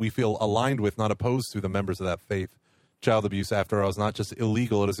anything, we feel aligned with, not opposed to, the members of that faith. Child abuse, after all, is not just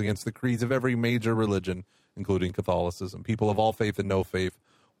illegal. It is against the creeds of every major religion, including Catholicism. People of all faith and no faith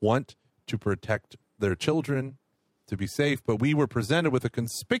want to protect their children, to be safe, but we were presented with a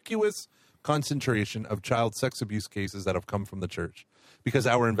conspicuous concentration of child sex abuse cases that have come from the church because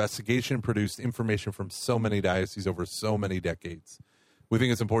our investigation produced information from so many dioceses over so many decades. We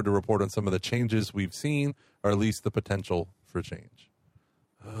think it's important to report on some of the changes we've seen, or at least the potential for change.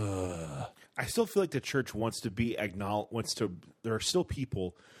 I still feel like the church wants to be acknowledged. There are still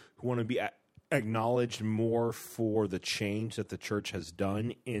people who want to be acknowledged more for the change that the church has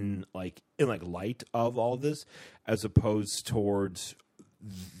done in light of all this, as opposed towards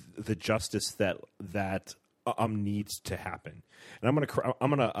the justice that needs to happen. And I'm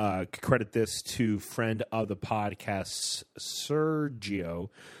gonna credit this to friend of the podcast Sergio,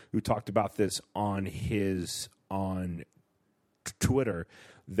 who talked about this on Twitter,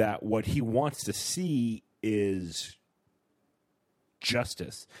 that what he wants to see is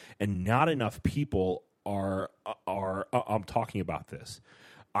justice, and not enough people are talking about this.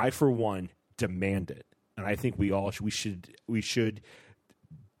 I, for one, demand it, and I think we should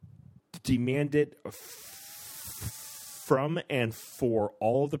demand it from and for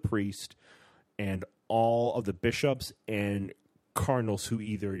all of the priests and all of the bishops and cardinals who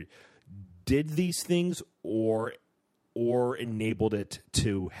either did these things or enabled it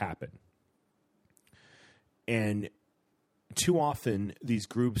to happen. And too often, these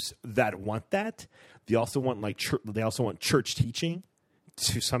groups that want that, they also want church teaching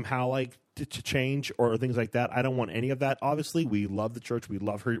to somehow to change or things like that. I don't want any of that. Obviously, we love the church. We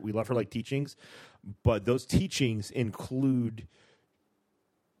love her like teachings, but those teachings include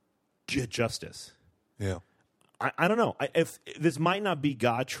justice. Yeah. I don't know if this might not be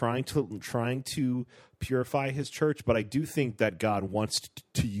God trying to purify His church, but I do think that God wants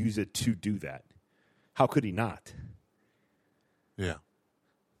to use it to do that. How could He not? Yeah.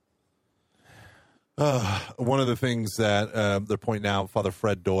 One of the things that they're pointing out, Father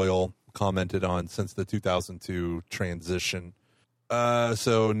Fred Doyle commented on since the 2002 transition.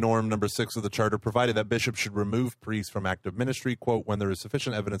 So norm number 6 of the charter provided that bishops should remove priests from active ministry, quote, when there is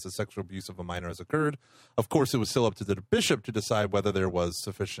sufficient evidence that sexual abuse of a minor has occurred. Of course, it was still up to the bishop to decide whether there was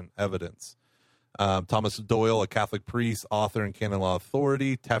sufficient evidence. Thomas Doyle, a Catholic priest, author, and canon law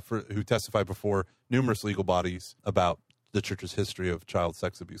authority, who testified before numerous legal bodies about the church's history of child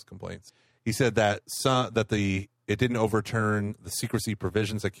sex abuse complaints. He said that it didn't overturn the secrecy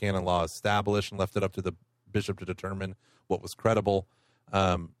provisions that canon law established and left it up to the bishop to determine what was credible.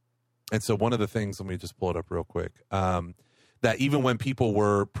 And so one of the things, let me just pull it up real quick, that even when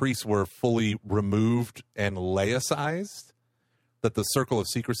priests were fully removed and laicized, that the circle of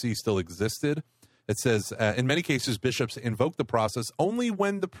secrecy still existed. It says, in many cases, bishops invoke the process only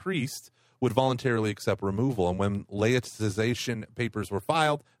when the priest would voluntarily accept removal. And when laicization papers were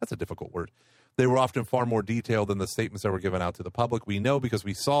filed, that's a difficult word, they were often far more detailed than the statements that were given out to the public. We know because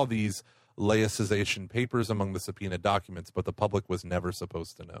we saw these laicization papers among the subpoenaed documents, but the public was never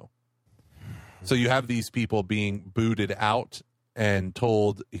supposed to know. So you have these people being booted out and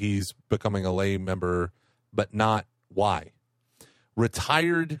told he's becoming a lay member, but not why.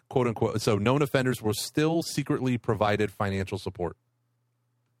 Retired, quote unquote, so known offenders were still secretly provided financial support.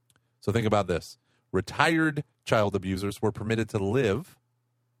 So think about this. Retired child abusers were permitted to live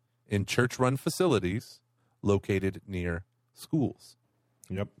in church-run facilities located near schools.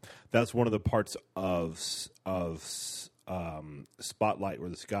 Yep. That's one of the parts of Spotlight where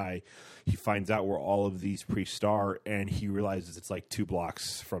this guy, he finds out where all of these priests are, and he realizes it's like 2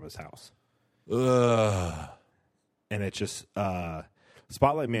 blocks from his house. Ugh. And it's just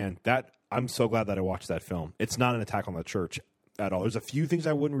Spotlight, man, that I'm so glad that I watched that film. It's not an attack on the church at all. There's a few things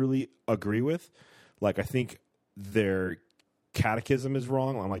I wouldn't really agree with. Like, I think their catechism is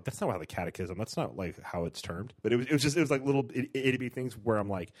wrong. I'm like, that's not how the catechism, that's not like how it's termed. But it was like little itty things where I'm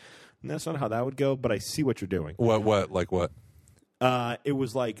like, that's not how that would go, but I see what you're doing. What? Like what? It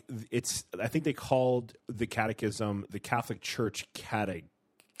was like, I think they called the catechism the Catholic Church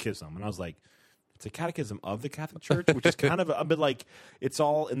Catechism. And I was like, it's a catechism of the Catholic Church, which is kind of a bit like, it's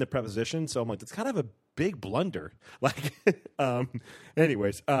all in the preposition. So I'm like, that's kind of a big blunder. Like,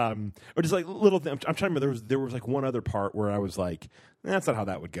 anyways, or just like little thing. I'm trying to remember, there was like one other part where I was like, that's not how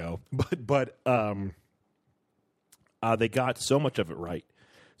that would go. But they got so much of it right.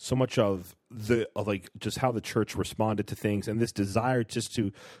 So much of like just how the church responded to things, and this desire just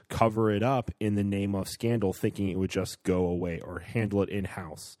to cover it up in the name of scandal, thinking it would just go away or handle it in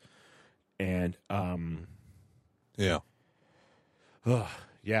house. And yeah,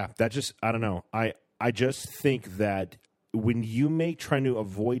 that just, I don't know. I just think that when you make trying to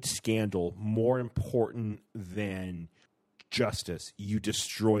avoid scandal more important than justice, you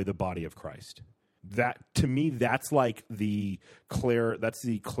destroy the body of Christ. That, to me, that's like the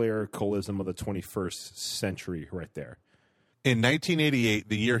clericalism of the 21st century right there. In 1988,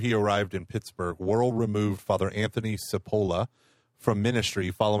 the year he arrived in Pittsburgh, Worrell removed Father Anthony Cipolla from ministry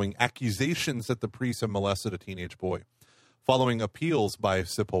following accusations that the priest had molested a teenage boy. Following appeals by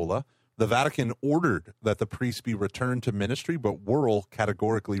Cipolla, the Vatican ordered that the priest be returned to ministry, but Worrell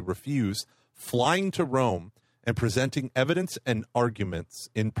categorically refused, flying to Rome and presenting evidence and arguments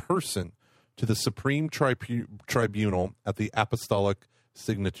in person to the Supreme Tribunal at the Apostolic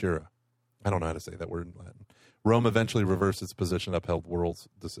Signatura. I don't know how to say that word in Latin. Rome eventually reversed its position, upheld Worrell's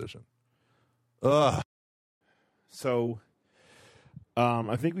decision. Ugh. So,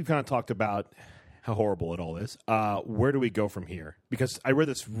 I think we've kind of talked about how horrible it all is. Where do we go from here? Because I read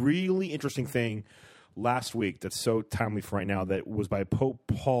this really interesting thing last week that's so timely for right now, that was by Pope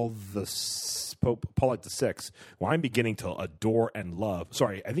Paul VI, who I'm beginning to adore and love.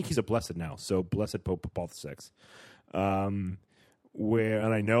 Sorry, I think he's a blessed now, so blessed Pope Paul VI. And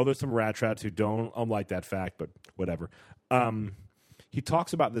I know there's some rat-trats who don't like that fact, but whatever. He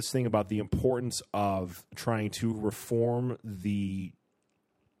talks about this thing about the importance of trying to reform the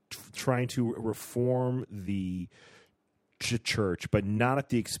church, but not at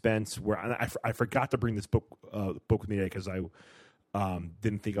the expense where I forgot to bring this book with me today because I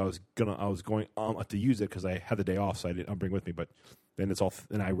didn't think I was going to use it because I had the day off, so I didn't bring it with me. But then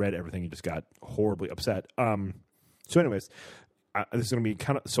and I read everything and just got horribly upset. So, anyways, this is going to be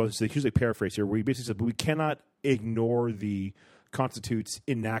kind of, so here's a paraphrase here where he basically said, "But we cannot ignore the constitutes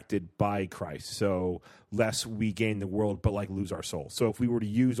enacted by Christ. So lest we gain the world, but like lose our soul." So if we were to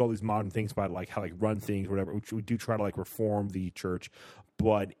use all these modern things about like how like run things, whatever, which we do try to like reform the church,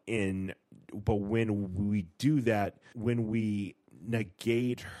 but when we do that, when we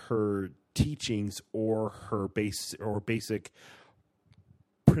negate her teachings or her basic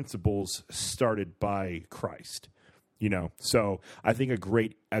principles started by Christ. So I think a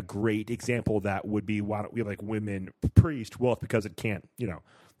great example of that would be, why don't we have like women priests? Well, it's because it can't,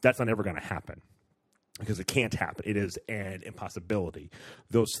 that's not ever going to happen because it can't happen. It is an impossibility.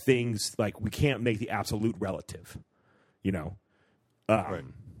 Those things, like, we can't make the absolute relative, right.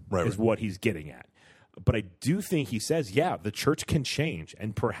 Is what he's getting at. But I do think he says, yeah, the church can change,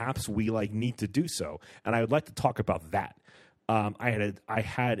 and perhaps we need to do so. And I would like to talk about that. I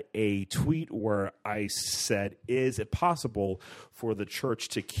had a tweet where I said, is it possible for the church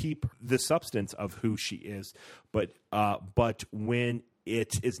to keep the substance of who she is, but when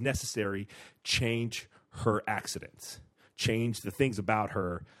it is necessary, change her accidents, change the things about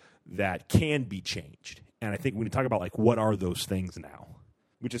her that can be changed? And I think when you talk about what are those things now,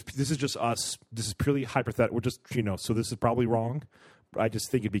 this is just us. This is purely hypothetical. We're just, so this is probably wrong. But I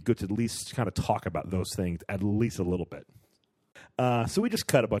just think it'd be good to at least kind of talk about those things at least a little bit. So we just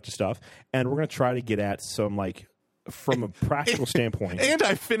cut a bunch of stuff, and we're going to try to get at some, like, from a practical standpoint. And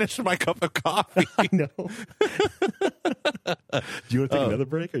I finished my cup of coffee. I know. Do you want to take another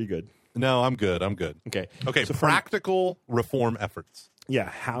break? Or are you good? No, I'm good. Okay. So practical reform efforts.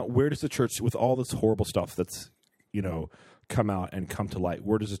 Yeah. Where does the church, with all this horrible stuff that's, come out and come to light,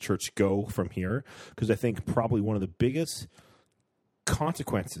 where does the church go from here? Because I think probably one of the biggest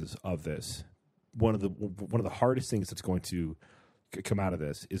consequences of this, one of the hardest things that's going to come out of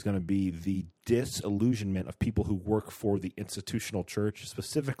this is going to be the disillusionment of people who work for the institutional church,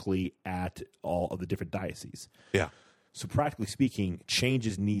 specifically at all of the different dioceses. Yeah. So practically speaking,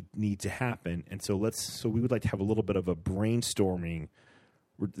 changes need to happen, and so we would like to have a little bit of a brainstorming.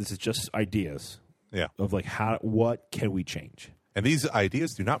 This is just ideas. Yeah. Of like what can we change? And these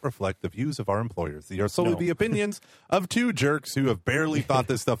ideas do not reflect the views of our employers. They are solely the opinions of two jerks who have barely thought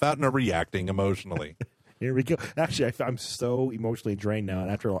this stuff out and are reacting emotionally. Here we go. Actually, I'm so emotionally drained now.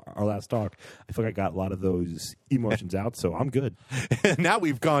 And after our last talk, I feel like I got a lot of those emotions out, so I'm good. And now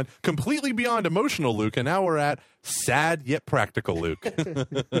we've gone completely beyond emotional Luke, and now we're at sad yet practical Luke.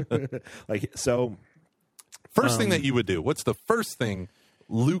 First thing that you would do. What's the first thing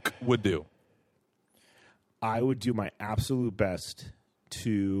Luke would do? I would do my absolute best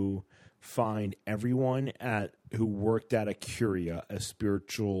to find everyone who worked at a Curia a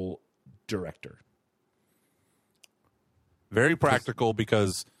spiritual director. Very practical,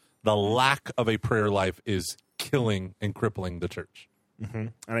 because the lack of a prayer life is killing and crippling the church. Mm-hmm.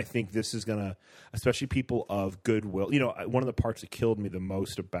 And I think this is going to, especially people of goodwill. One of the parts that killed me the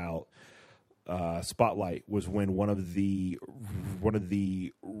most about Spotlight was when one of the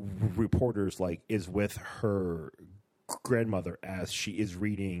reporters is with her grandmother as she is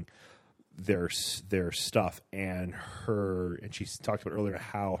reading their stuff, and she talked about earlier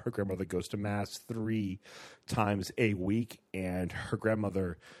how her grandmother goes to mass 3 times a week, and her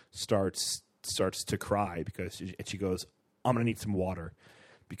grandmother starts to cry because she goes, "I'm gonna need some water,"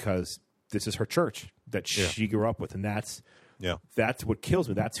 because this is her church that she grew up with, and that's what kills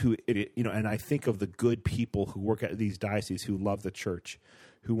me. That's who it. And I think of the good people who work at these dioceses who love the church,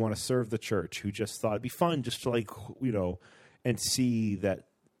 who want to serve the church, who just thought it'd be fun just to and see that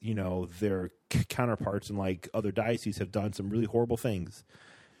their counterparts in other dioceses have done some really horrible things,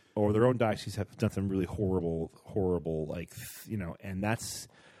 or their own dioceses have done some really horrible, and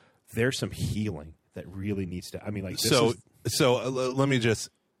there's some healing that really needs to. Let me just.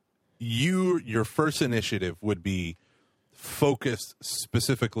 Your first initiative would be focused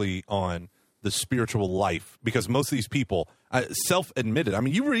specifically on the spiritual life, because most of these people, self-admitted. I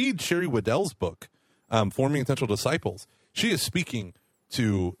mean, you read Sherry Waddell's book, Forming Essential Disciples. She is speaking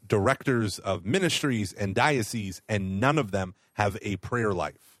to directors of ministries and dioceses, and none of them have a prayer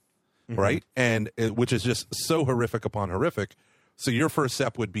life, right? And which is just so horrific upon horrific. So your first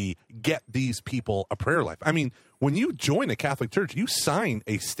step would be get these people a prayer life. I mean, when you join a Catholic church, you sign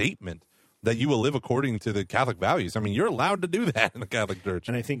a statement that you will live according to the Catholic values. I mean, you're allowed to do that in the Catholic Church.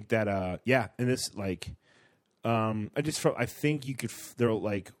 And I think that, and this, I think you could,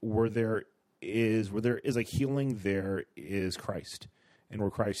 where there is healing, there is Christ. And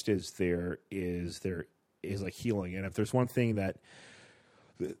where Christ is, there is healing. And if there's one thing that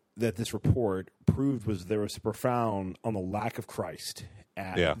this report proved, was there was profound on the lack of Christ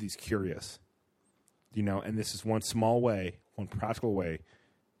at these Curias. And this is one small way, one practical way,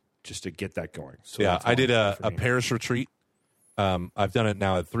 just to get that going. So I did a parish retreat. I've done it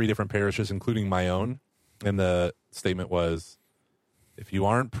now at 3 different parishes, including my own. And the statement was, if you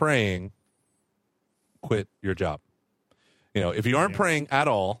aren't praying, quit your job. If you aren't praying at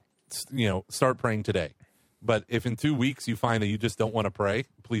all, start praying today. But if in 2 weeks you find that you just don't want to pray,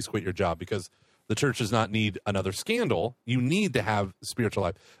 please quit your job, because the church does not need another scandal. You need to have spiritual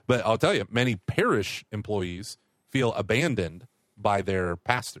life. But I'll tell you, many parish employees feel abandoned by their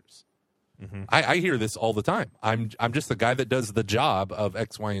pastors. Mm-hmm. I hear this all the time. I'm just the guy that does the job of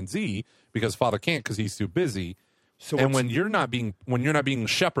X, Y, and Z because Father can't because he's too busy. So and when you're not being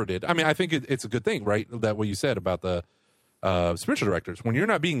shepherded, I mean, I think it's a good thing, right? That what you said about the spiritual directors. When you're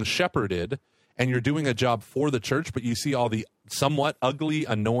not being shepherded and you're doing a job for the church, but you see all the somewhat ugly,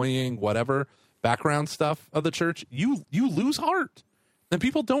 annoying, whatever background stuff of the church, you lose heart. And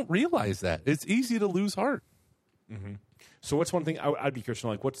people don't realize that. It's easy to lose heart. Mm-hmm. So what's one thing I'd be curious to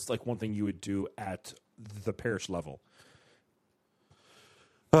know, what's one thing you would do at the parish level?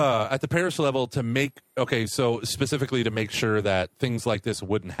 At the parish level, so specifically to make sure that things like this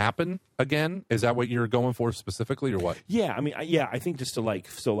wouldn't happen again. Is that what you're going for specifically, or what? Yeah, I mean, I think just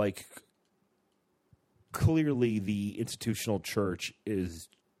to clearly the institutional church is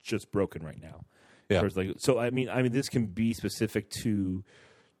just broken right now. Yeah. I mean, this can be specific to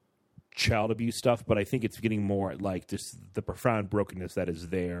child abuse stuff, but I think it's getting more like just the profound brokenness that is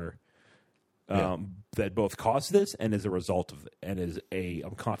there. That both caused this and is a result of it and is a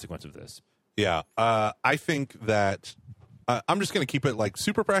consequence of this. Yeah. I think that I'm just going to keep it like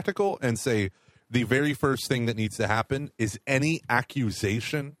super practical and say the very first thing that needs to happen is any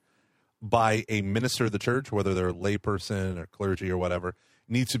accusation by a minister of the church, whether they're a layperson or clergy or whatever,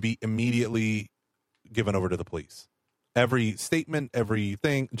 needs to be immediately given over to the police. Every statement,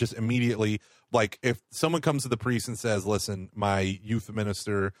 everything, just immediately. Like if someone comes to the priest and says, listen, my youth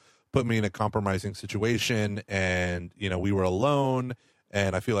minister put me in a compromising situation and, we were alone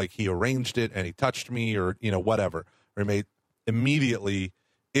and I feel like he arranged it and he touched me or, whatever. Or made immediately,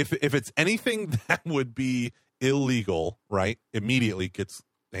 if it's anything that would be illegal, right, immediately gets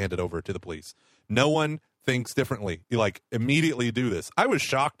handed over to the police. No one thinks differently. You immediately do this. I was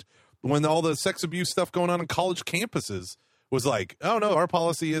shocked when all the sex abuse stuff going on in college campuses was like, oh no, our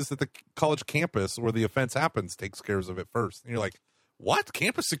policy is that the college campus where the offense happens takes care of it first. And you're like, what?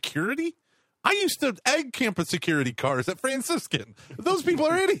 Campus security? I used to egg campus security cars at Franciscan. Those people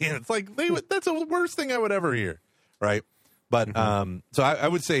are idiots. That's the worst thing I would ever hear. Right. But, so I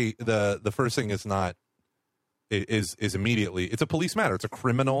would say the first thing is immediately, it's a police matter. It's a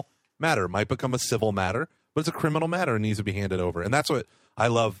criminal matter. It might become a civil matter, but it's a criminal matter and needs to be handed over. And that's what I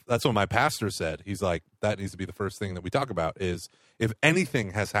love. That's what my pastor said. He's like, that needs to be the first thing that we talk about is if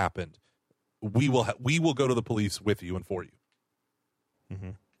anything has happened, we will go to the police with you and for you.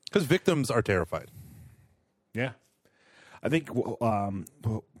 Because victims are terrified. Yeah. I think one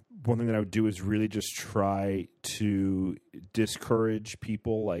thing that I would do is really just try to discourage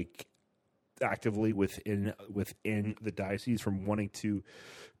people actively within the diocese from wanting to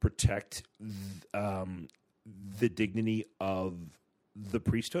protect the dignity of the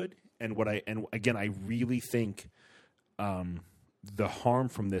priesthood. And I really think the harm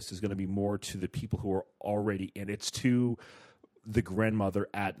from this is going to be more to the people who are already in. It's to the grandmother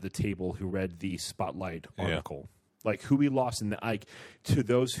at the table who read the Spotlight article. Yeah. Who we lost to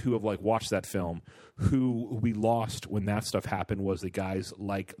those who have watched that film, who we lost when that stuff happened was the guys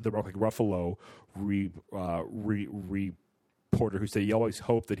like Ruffalo reporter who said he always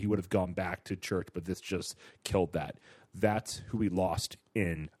hoped that he would have gone back to church, but this just killed that. That's who we lost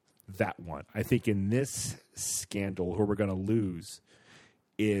in that one. I think in this scandal, who we're going to lose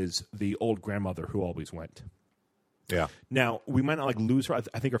is the old grandmother who always went. Yeah. Now, we might not lose her. I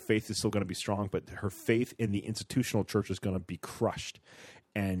think her faith is still going to be strong, but her faith in the institutional church is going to be crushed.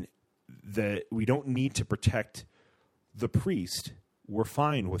 And we don't need to protect the priest. We're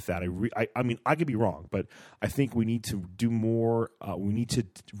fine with that. I mean, I could be wrong, but I think we need to do more. We need to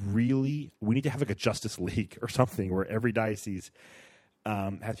have a Justice League or something where every diocese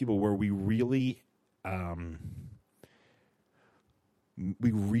has people where we really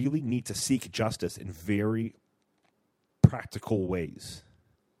need to seek justice in very practical ways,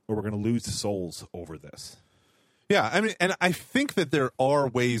 or we're going to lose the souls over this. Yeah, I mean, and I think that there are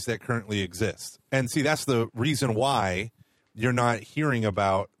ways that currently exist. And see, that's the reason why you're not hearing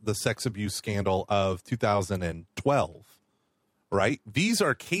about the sex abuse scandal of 2012, right? These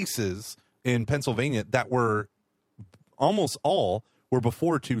are cases in Pennsylvania that were almost all were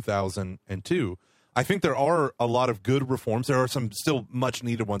before 2002. I think there are a lot of good reforms. There are some still much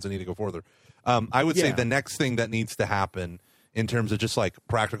needed ones that need to go further. I would say the next thing that needs to happen in terms of just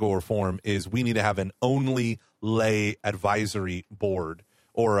practical reform is we need to have an only lay advisory board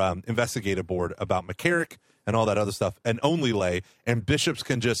or investigative board about McCarrick and all that other stuff, and only lay, and bishops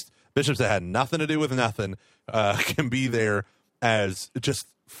that had nothing to do with nothing can be there as just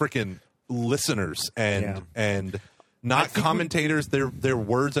freaking listeners and not commentators. Their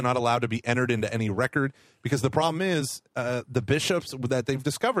words are not allowed to be entered into any record, because the problem is the bishops that they've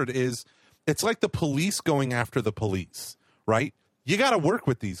discovered is it's like the police going after the police, right? You got to work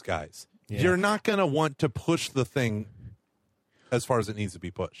with these guys. Yeah. You're not going to want to push the thing as far as it needs to be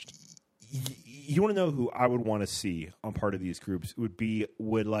pushed. You want to know who I would want to see on part of these groups would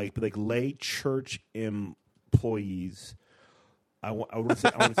lay church employees. I would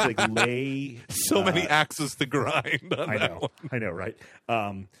say lay. So many axes to grind. I know, right?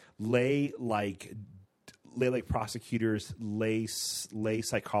 Lay prosecutors, lay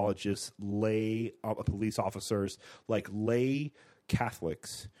psychologists, lay police officers, lay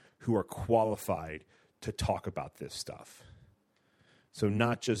Catholics who are qualified to talk about this stuff. So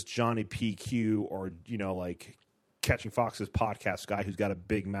not just Johnny PQ or, like Catching Fox's podcast guy who's got a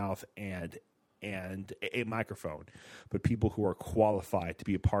big mouth and a microphone, but people who are qualified to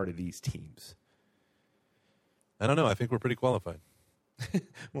be a part of these teams. I don't know. I think we're pretty qualified.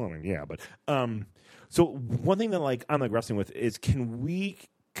 Well, I mean, yeah, but so one thing that I'm wrestling with is, can we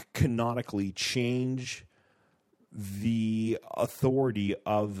canonically change the authority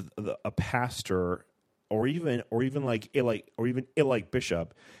of a pastor, or even like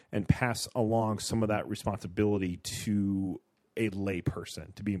bishop, and pass along some of that responsibility to a lay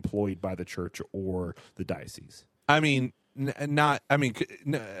person to be employed by the church or the diocese? I mean,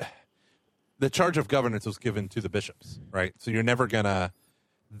 the charge of governance was given to the bishops, right? So you're never gonna,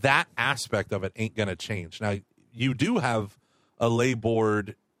 that aspect of it ain't gonna change. Now, you do have a lay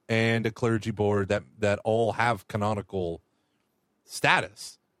board and a clergy board that all have canonical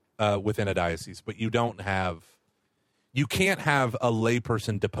status within a diocese, but you can't have a lay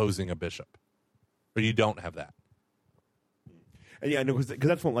person deposing a bishop, or you don't have that. And yeah, I know, because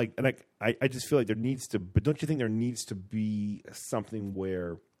that's one, and I just feel like there needs to, but don't you think there needs to be something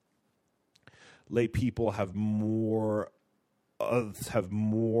where lay people have more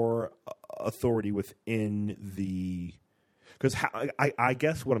authority within the, because I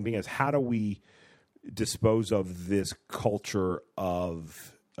guess what I'm being is, how do we dispose of this culture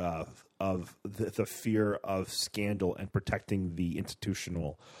of the fear of scandal and protecting the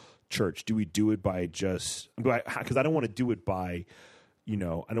institutional church? Do we do it by just, because I don't want to do it by, I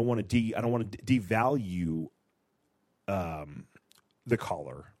don't want to devalue the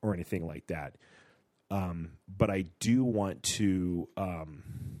collar or anything like that. But I do want to, I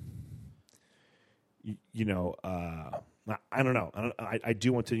don't know. I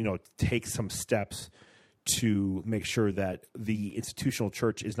do want to, take some steps to make sure that the institutional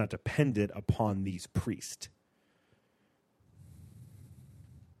church is not dependent upon these priests.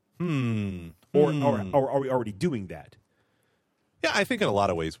 Or are we already doing that? Yeah, I think in a lot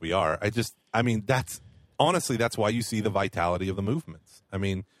of ways we are. That's why you see the vitality of the movements. I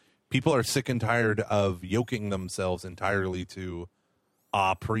mean, people are sick and tired of yoking themselves entirely to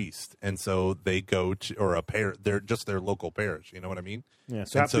a priest, and so they go to, or a parish, they're just their local parish. You know what I mean? Yeah.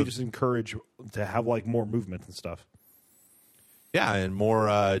 So have to just encourage to have more movement and stuff. Yeah, and more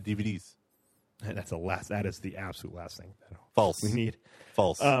DVDs. And that is the absolute last thing False. we need.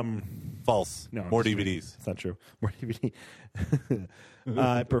 False. False. No, more DVDs. It's not true. More DVD.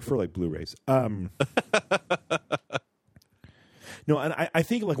 I prefer Blu-rays. No, and I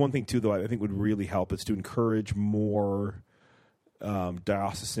think one thing too, though, I think would really help is to encourage more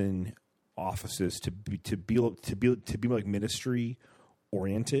diocesan offices to be ministry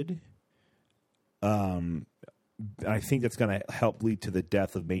oriented. I think that's going to help lead to the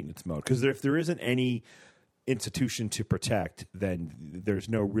death of maintenance mode, because if there isn't any institution to protect, then there's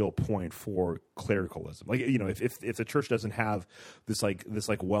no real point for clericalism. If the church doesn't have this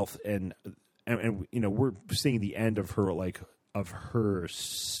wealth and we're seeing the end of her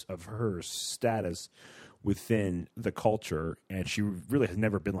status within the culture, and she really has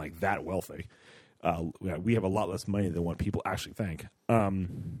never been that wealthy. We have a lot less money than what people actually think.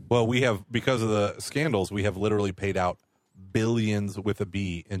 Well, we have, because of the scandals, we have literally paid out billions with a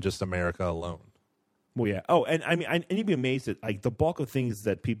B in just America alone. Well, yeah. Oh, and I mean, and you'd be amazed at the bulk of things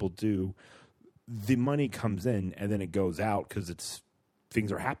that people do. The money comes in and then it goes out because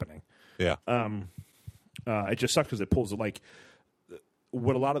things are happening. Yeah. It just sucks because it pulls what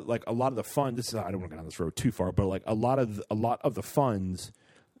a lot of the fund. This is, I don't want to go down this road too far, but a lot of the funds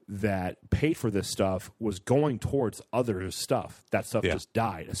that paid for this stuff was going towards other stuff. That stuff just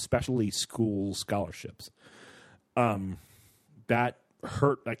died, especially school scholarships. That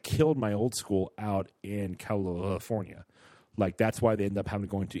killed my old school out in California. That's why they ended up having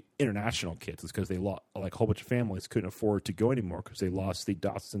to go into international kids, is because they lost, a whole bunch of families couldn't afford to go anymore because they lost the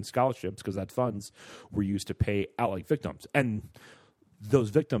diocesan scholarships, because that funds were used to pay out victims. And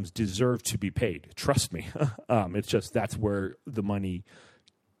those victims deserve to be paid. Trust me. It's just, that's where the money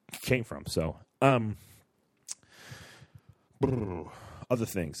came from. So, other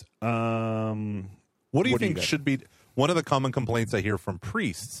things. What do you think should be one of the common complaints I hear from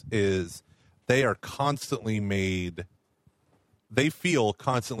priests is they are they feel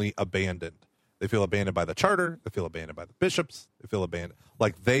constantly abandoned. They feel abandoned by the charter. They feel abandoned by the bishops. They feel abandoned.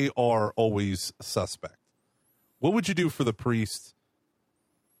 They are always suspect. What would you do for the priest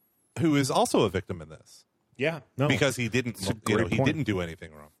who is also a victim in this? Yeah, no, because he didn't, he didn't do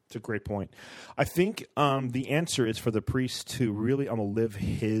anything wrong. It's a great point. I think the answer is for the priest to really live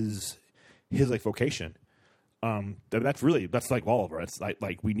his vocation. That's all of us.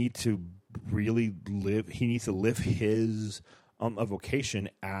 It's we need to really live. He needs to live his a vocation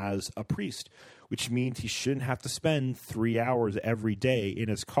as a priest, which means he shouldn't have to spend 3 hours every day in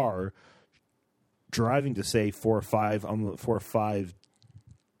his car driving to, say, 4 or 5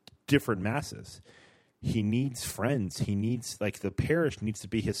 different masses. He needs friends. He needs, like, the parish needs to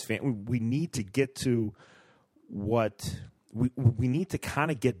be his family. We need to get to what we need to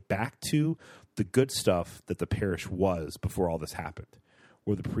kind of get back to the good stuff that the parish was before all this happened,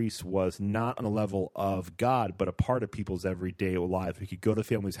 where the priest was not on a level of God, but a part of people's everyday lives. He could go to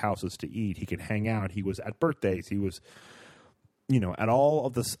families' houses to eat. He could hang out. He was at birthdays. He was, at all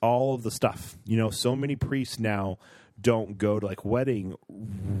of the stuff. So many priests now don't go to like wedding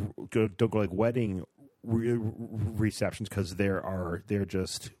receptions because they're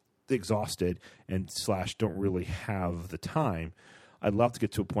just exhausted and / don't really have the time. I'd love to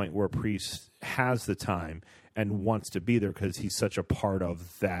get to a point where a priest has the time and wants to be there because he's such a part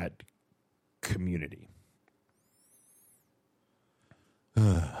of that community.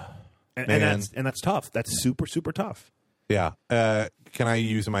 and that's tough. That's super, super tough. Yeah. Can I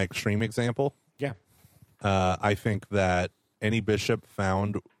use my extreme example? Yeah. I think that any bishop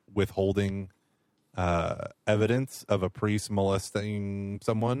found withholding evidence of a priest molesting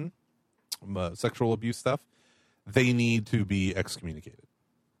someone, sexual abuse stuff, they need to be excommunicated.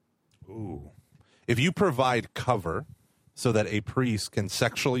 Ooh. If you provide cover so that a priest can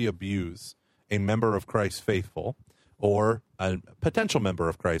sexually abuse a member of Christ's faithful or a potential member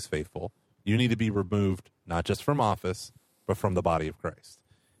of Christ's faithful, you need to be removed not just from office, but from the body of Christ.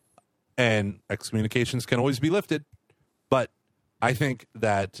 And excommunications can always be lifted, but I think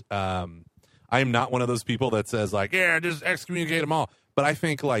that I am not one of those people that says, like, yeah, just excommunicate them all. But I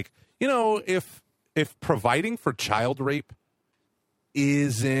think, like, if providing for child rape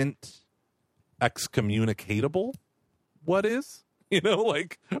isn't excommunicatable, what is?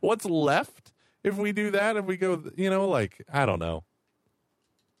 Like, what's left if we do that? If we go, I don't know.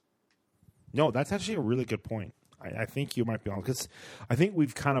 No, that's actually a really good point. I think you might be on, because I think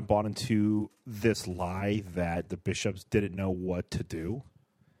we've kind of bought into this lie that the bishops didn't know what to do.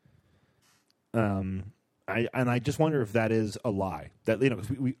 I just wonder if that is a lie. That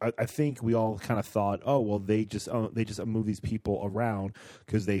I think we all kind of thought, oh well, they just move these people around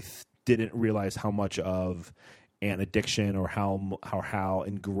because they didn't realize how much of an addiction or how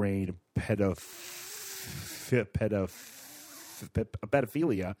ingrained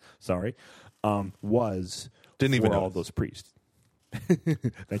pedophilia, was. Didn't even know all notice. those priests.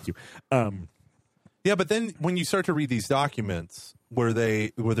 Thank you. Yeah, but then when you start to read these documents where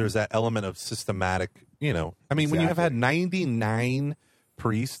there's that element of systematic, when you have had 99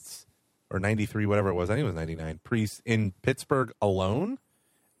 priests or 93, whatever it was, I think it was 99 priests in Pittsburgh alone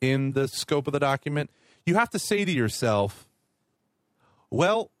in the scope of the document, you have to say to yourself,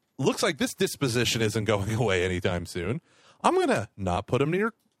 well, looks like this disposition isn't going away anytime soon. I'm going to not put them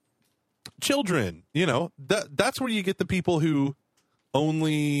near children. That's where you get the people who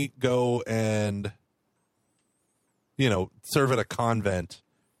only go and serve at a convent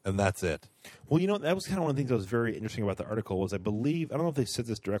and that's it. Well, that was kind of one of the things that was very interesting about the article was I don't know if they said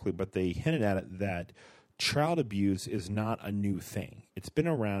this directly, but they hinted at it that child abuse is not a new thing. It's been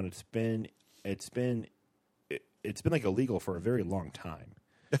around. It's been like illegal for a very long time.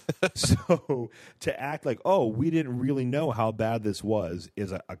 So to act like, oh, we didn't really know how bad this was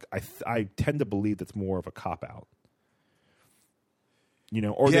is I tend to believe that's more of a cop out.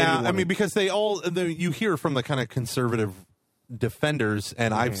 Because you hear from the kind of conservative defenders,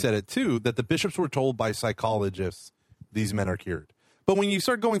 and I've said it too, that the bishops were told by psychologists these men are cured. But when you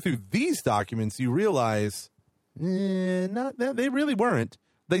start going through these documents, you realize they really weren't.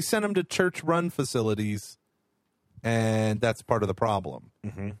 They sent them to church-run facilities. And that's part of the problem,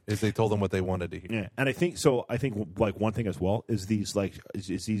 is they told them what they wanted to hear. Yeah, and I think so. I think like one thing as well is these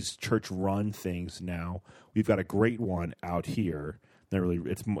these church run things. Now we've got a great one out here. That really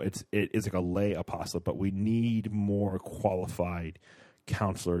it is like a lay apostolate, but we need more qualified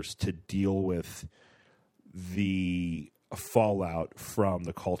counselors to deal with the fallout from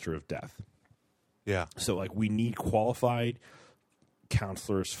the culture of death. Yeah. So like we need qualified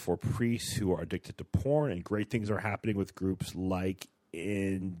counselors for priests who are addicted to porn, and great things are happening with groups like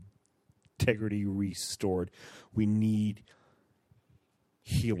Integrity Restored. We need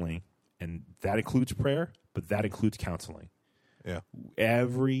healing, and that includes prayer, but that includes counseling. Yeah.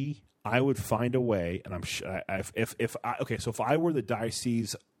 I would find a way, and I'm sure if I were the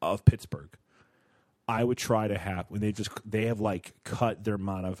Diocese of Pittsburgh, I would try to have when they have like cut their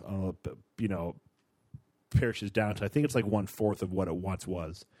amount of parishes down to, I think it's like 1/4 of what it once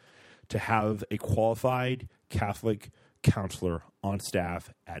was, to have a qualified Catholic counselor on staff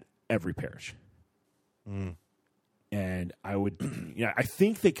at every parish. And I would, I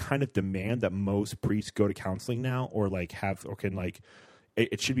think they kind of demand that most priests go to counseling now, or like have, or can like,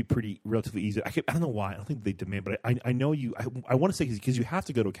 it should be pretty relatively easy. I don't know why. I don't think they demand, but I know you. I want to say because you have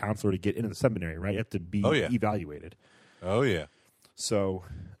to go to a counselor to get into the seminary, right? You have to be evaluated. Oh yeah. So,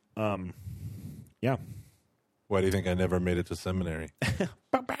 yeah. Why do you think I never made it to seminary?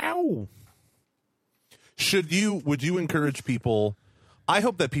 Bow. Would you encourage people? I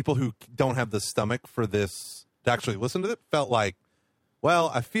hope that people who don't have the stomach for this to actually listen to it felt like,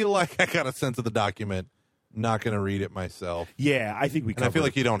 well, I feel like I got a sense of the document. Not going to read it myself. Yeah, I think we. And I feel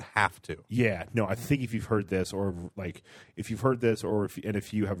like you don't have to. Yeah, no, I think if you've heard this, or like if you've heard this, or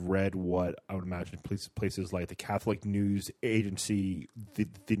if you have read what I would imagine places like the Catholic News Agency, the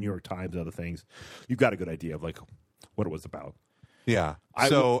New York Times, and other things, you've got a good idea of like what it was about. Yeah.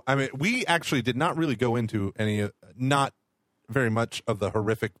 I mean, we actually did not really go into not very much of the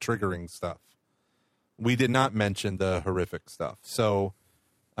horrific triggering stuff. We did not mention the horrific stuff. So,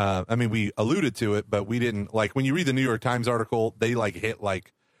 I mean, we alluded to it, but we didn't, like, when you read the New York Times article, they, like, hit,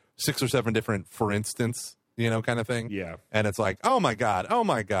 like, 6 or 7 different, for instance, kind of thing. Yeah. And it's like, oh, my God.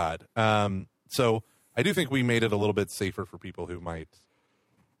 So I do think we made it a little bit safer for people who might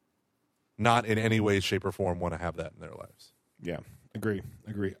not in any way, shape, or form want to have that in their lives. Yeah, agree.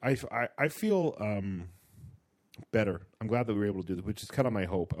 I feel better. I'm glad that we were able to do this, which is kind of my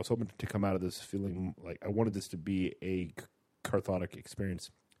hope. I was hoping to come out of this feeling like I wanted this to be a cathartic experience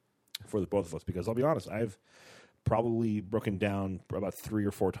for the both of us, because I'll be honest, I've probably broken down about 3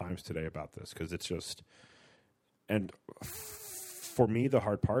 or 4 times today about this, because it's just, and for me, the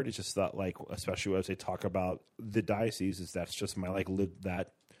hard part is just that, like, especially as they talk about the diocese, is that's just my, like,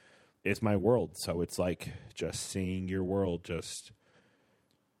 that is my world. So it's like just seeing your world just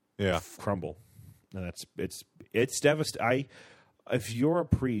crumble. And it's devastating. If you're a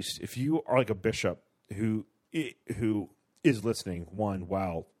priest, if you are like a bishop who is listening, one,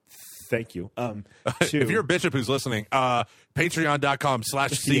 wow, thank you. 2, if you're a bishop who's listening,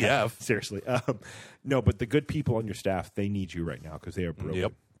 patreon.com/CF. Yeah, seriously. No, but the good people on your staff, they need you right now because they are broken.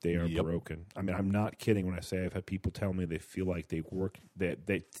 Yep. They are broken. I mean, I'm not kidding when I say I've had people tell me they feel like they work.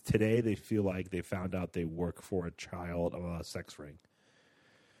 Today they feel like they found out they work for a child of a sex ring,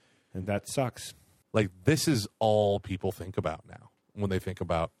 and that sucks. Like, this is all people think about now when they think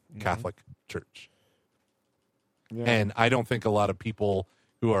about Catholic Church. Yeah. And I don't think a lot of people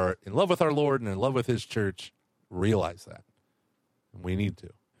who are in love with our Lord and in love with His church realize that. And we need to.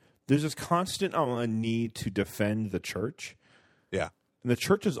 There's this constant need to defend the church. Yeah. And the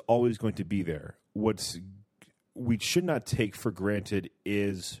church is always going to be there. What we should not take for granted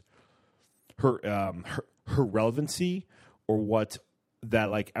is her relevancy, or what that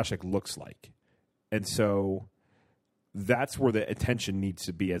like actually looks like. And so that's where the attention needs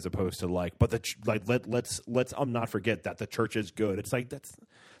to be, as opposed to like, but let's not forget that the church is good. It's like, that's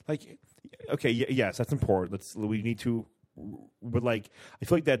like, okay, yes, that's important. We need to, but like, I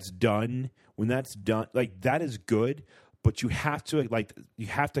feel like that's done. When that's done, like, that is good, but you have to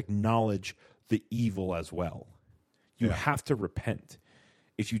acknowledge the evil as well. You have to repent.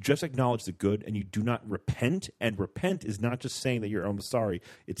 If you just acknowledge the good and you do not repent, and repent is not just saying that you're sorry,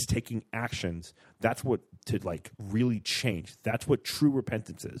 it's taking actions. That's what to like really change. That's what true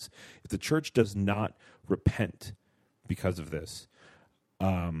repentance is. If the church does not repent because of this,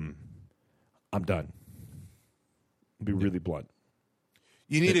 I'm done. Be really blunt.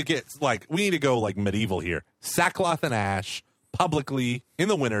 You need to get we need to go like medieval here. Sackcloth and ash, publicly in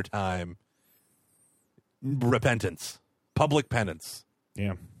the wintertime. Repentance, public penance.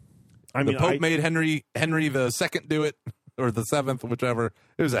 Yeah, I mean, the Pope made Henry the Second do it, or the 7th, whichever.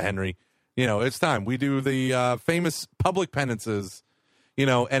 It was a Henry. It's time we do the famous public penances.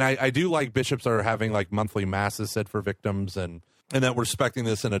 And I do like bishops are having like monthly masses said for victims, and that we're respecting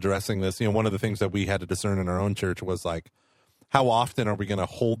this and addressing this. One of the things that we had to discern in our own church was like, how often are we going to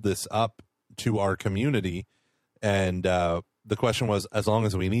hold this up to our community? And the question was, as long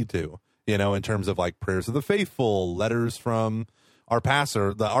as we need to. In terms of like prayers of the faithful, letters from our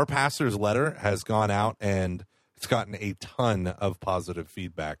pastor. Our pastor's letter has gone out, and it's gotten a ton of positive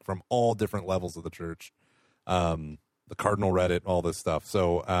feedback from all different levels of the church. The cardinal read it, all this stuff.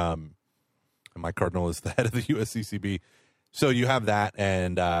 So, and my cardinal is the head of the USCCB. So you have that,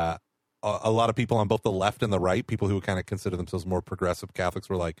 and a lot of people on both the left and the right, people who kind of consider themselves more progressive Catholics,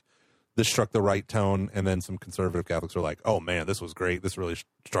 were like, this struck the right tone. And then some conservative Catholics were like, oh man, this was great. This really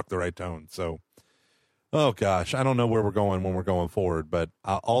struck the right tone. So, oh gosh, I don't know where we're going when we're going forward, but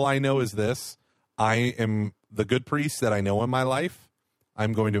all I know is this: I am the good priest that I know in my life.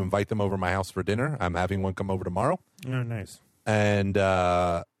 I'm going to invite them over my house for dinner. I'm having one come over tomorrow. Oh, nice. And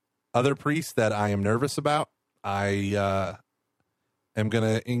other priests that I am nervous about, I am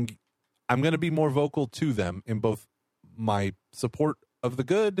I'm gonna be more vocal to them in both my support of the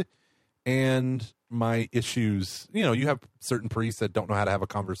good and my issues. You know, you have certain priests that don't know how to have a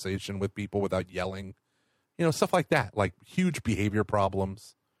conversation with people without yelling. You know, stuff like that, like huge behavior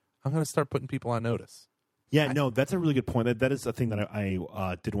problems. I'm going to start putting people on notice. Yeah, no, that's a really good point. That is a thing that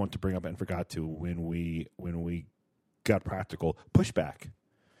I did want to bring up and forgot to when we got practical. Pushback.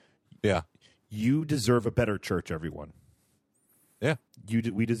 Yeah. You deserve a better church, everyone. Yeah.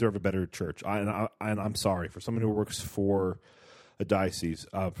 We deserve a better church. And I'm sorry. For someone who works for a diocese,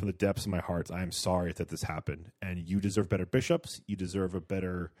 from the depths of my heart, I am sorry that this happened. And you deserve better bishops. You deserve a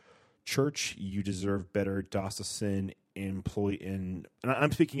better church. You deserve better diocesan employee. And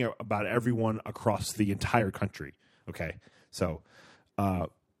I'm speaking about everyone across the entire country. Okay, so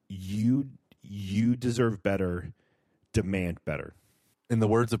you deserve better. Demand better. In the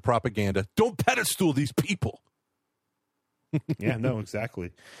words of propaganda, don't pedestal these people. Yeah, no,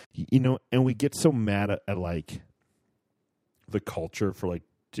 exactly. You know, and we get so mad at like the culture for like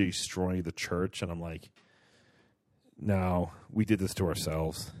destroying the church, and I'm like, no, we did this to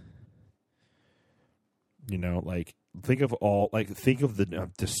ourselves. You know, like think of the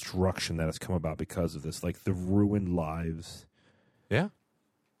destruction that has come about because of this, like the ruined lives. Yeah.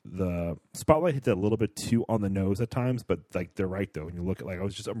 The spotlight hit that a little bit too on the nose at times, but like they're right though. When you look at, like,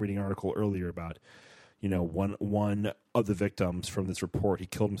 I'm reading an article earlier about, you know, one of the victims from this report, he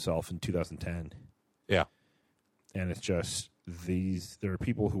killed himself in 2010. Yeah. And it's just there are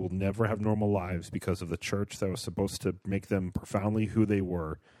people who will never have normal lives because of the church that was supposed to make them profoundly who they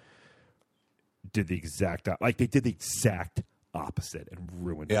were. Did the exact opposite and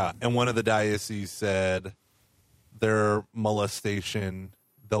ruined it. Yeah, and one of the dioceses said their molestation,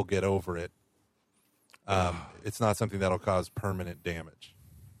 they'll get over it. It's not something that'll cause permanent damage.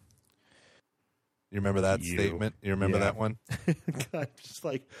 You remember that statement? You remember that one? God, just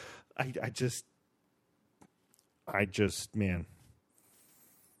like, I just, man,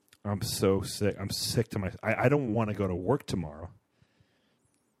 I'm so sick. I'm sick to my, I don't want to go to work tomorrow.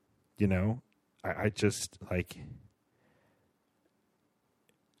 You know, I just like,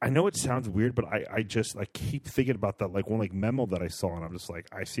 I know it sounds weird, but I just like keep thinking about that, like one like memo that I saw, and I'm just like,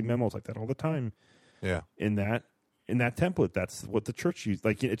 I see memos like that all the time. Yeah. In that template, that's what the church used.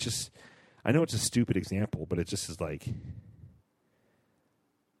 Like, it's just, I know it's a stupid example, but it just is like,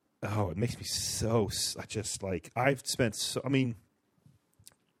 oh, it makes me so, I just like, I've spent so, I mean,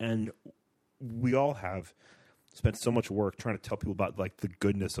 and we all have spent so much work trying to tell people about like the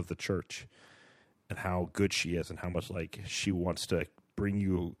goodness of the church and how good she is and how much like she wants to bring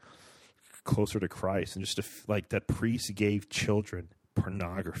you closer to Christ, and just to, like that priest gave children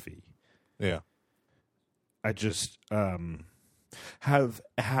pornography. Yeah. I just have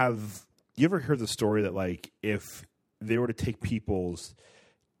you ever heard the story that like if they were to take people's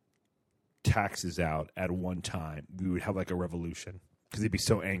taxes out at one time, we would have like a revolution because they'd be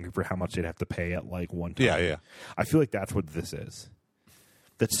so angry for how much they'd have to pay at like one time. Yeah, yeah. I feel like that's what this is.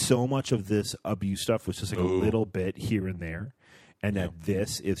 That so much of this abuse stuff was just like a little bit here and there, and that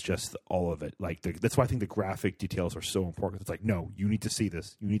this is just all of it. Like that's why I think the graphic details are so important. It's like, no, you need to see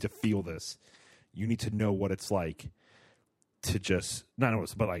this. You need to feel this. You need to know what it's like to just not know,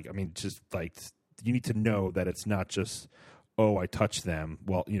 but like, I mean, just like you need to know that it's not just, oh, I touched them.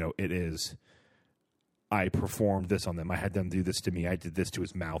 Well, you know, it is, I performed this on them. I had them do this to me. I did this to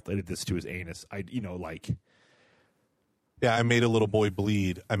his mouth. I did this to his anus. Yeah, I made a little boy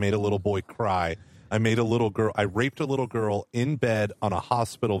bleed. I made a little boy cry. I raped a little girl in bed on a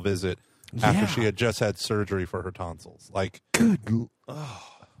hospital visit after she had just had surgery for her tonsils. Like, good.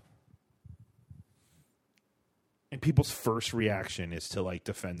 Oh. And people's first reaction is to like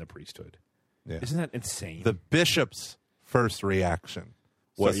defend the priesthood. Yeah. Isn't that insane? The bishop's first reaction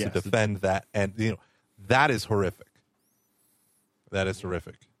was to defend that, and you know that is horrific. That is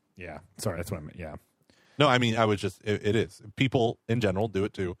horrific. Yeah. Sorry, that's what I meant. Yeah. No, I mean, it is. People in general do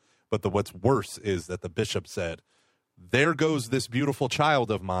it too. But what's worse is that the bishop said, there goes this beautiful child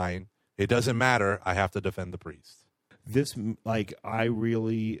of mine. It doesn't matter. I have to defend the priest. This, like, I've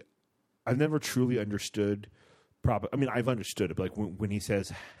never truly understood, I mean, I've understood it, but like when he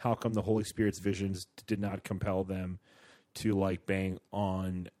says, how come the Holy Spirit's visions did not compel them to like bang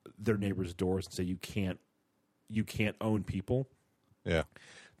on their neighbors' doors and say, you can't own people. Yeah.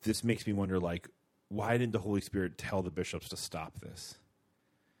 This makes me wonder, like, why didn't the Holy Spirit tell the bishops to stop this?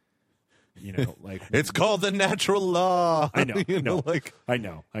 You know, like it's called the natural law. I know. I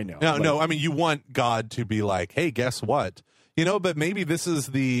know. No, I mean, you want God to be like, hey, guess what? You know, but maybe this is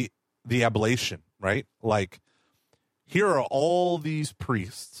the oblation, right? Like, here are all these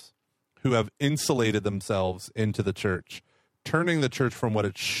priests who have insulated themselves into the church, turning the church from what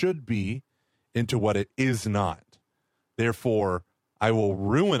it should be into what it is not. Therefore, I will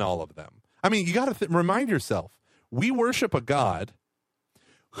ruin all of them. I mean, you got to remind yourself, we worship a God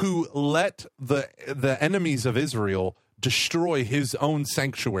who let the enemies of Israel destroy his own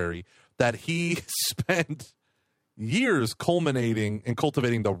sanctuary that he spent years culminating and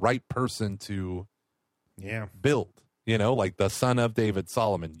cultivating the right person to build. You know, like the son of David,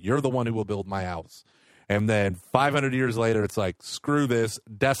 Solomon, you're the one who will build my house. And then 500 years later, it's like, screw this,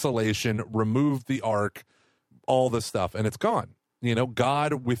 desolation, remove the ark, all this stuff, and it's gone. You know,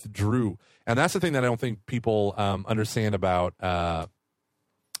 God withdrew. And that's the thing that I don't think people understand about the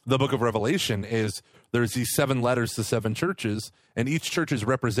book of Revelation is there's these 7 letters to 7 churches, and each church is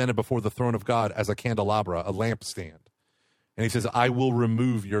represented before the throne of God as a candelabra, a lampstand. And he says, I will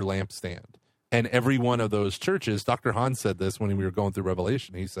remove your lampstand. And every one of those churches, Dr. Hahn said this when we were going through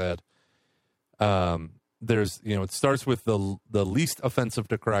Revelation. He said, there's, you know, it starts with the least offensive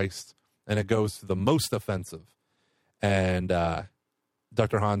to Christ, and it goes to the most offensive. And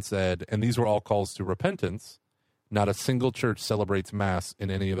Dr. Hahn said, and these were all calls to repentance. Not a single church celebrates Mass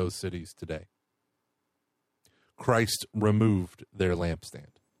in any of those cities today. Christ removed their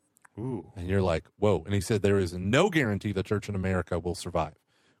lampstand. Ooh. And you're like, whoa. And he said, there is no guarantee the church in America will survive.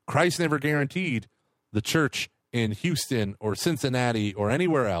 Christ never guaranteed the church in Houston or Cincinnati or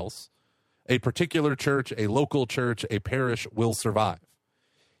anywhere else, a particular church, a local church, a parish will survive.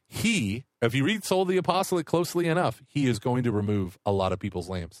 He, if you read Soul of the Apostolate closely enough, he is going to remove a lot of people's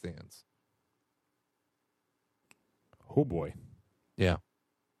lampstands. Oh, boy. Yeah.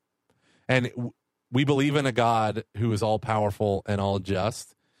 And we believe in a God who is all powerful and all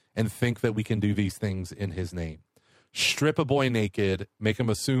just, and think that we can do these things in his name. Strip a boy naked, make him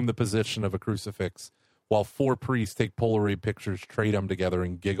assume the position of a crucifix, while 4 priests take Polaroid pictures, trade them together,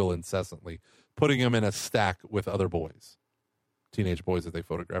 and giggle incessantly, putting him in a stack with other boys, teenage boys that they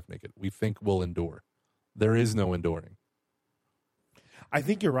photograph naked. We think will endure. There is no enduring. I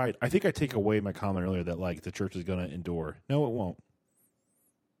think you're right. I think I take away my comment earlier that, like, the church is going to endure. No, it won't.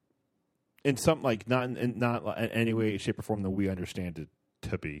 In some, like, not in any way, shape, or form that we understand it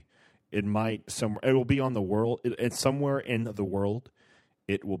to be. It might it will be on the world. It's somewhere in the world.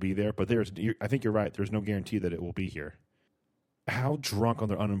 It will be there, but I think you're right. There's no guarantee that it will be here. How drunk on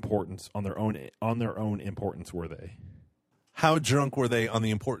their unimportance, on their own importance were they? How drunk were they on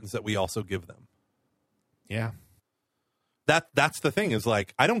the importance that we also give them? Yeah. That's the thing is,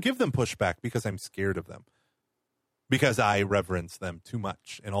 like, I don't give them pushback because I'm scared of them. Because I reverence them too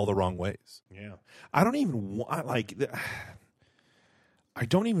much in all the wrong ways. Yeah. I don't even want, like, I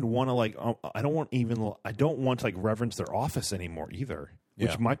don't even want to, like, I don't want to, like, reverence their office anymore either,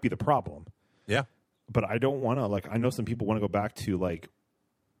 which might be the problem. Yeah. But I don't want to, like, I know some people want to go back to, like,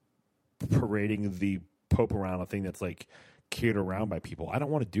 parading the Pope around, a thing that's, like, carried around by people. I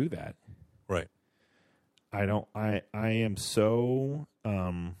don't want to do that. Right. I am so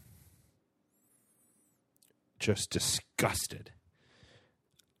just disgusted.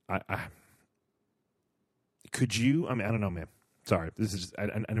 Could you? I mean, I don't know, man. Sorry, this is. I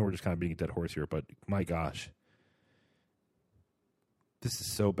know we're just kind of beating a dead horse here, but my gosh, this is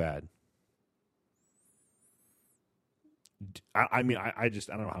so bad. I mean, I just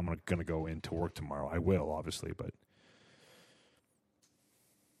I don't know how I'm going to go into work tomorrow. I will, obviously, but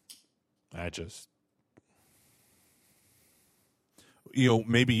I just. You know,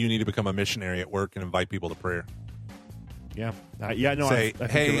 maybe you need to become a missionary at work and invite people to prayer. Yeah, yeah. No, say, I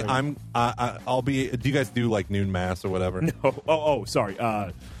hey, right. I'll be. Do you guys do like noon mass or whatever? No. Oh, sorry.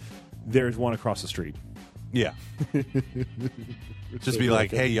 There's one across the street. Yeah. Just be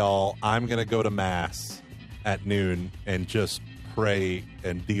like, hey, y'all, I'm gonna go to mass at noon and just pray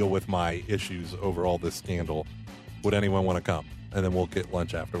and deal with my issues over all this scandal. Would anyone want to come? And then we'll get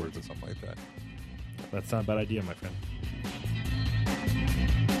lunch afterwards or something like that. That's not a bad idea, my friend.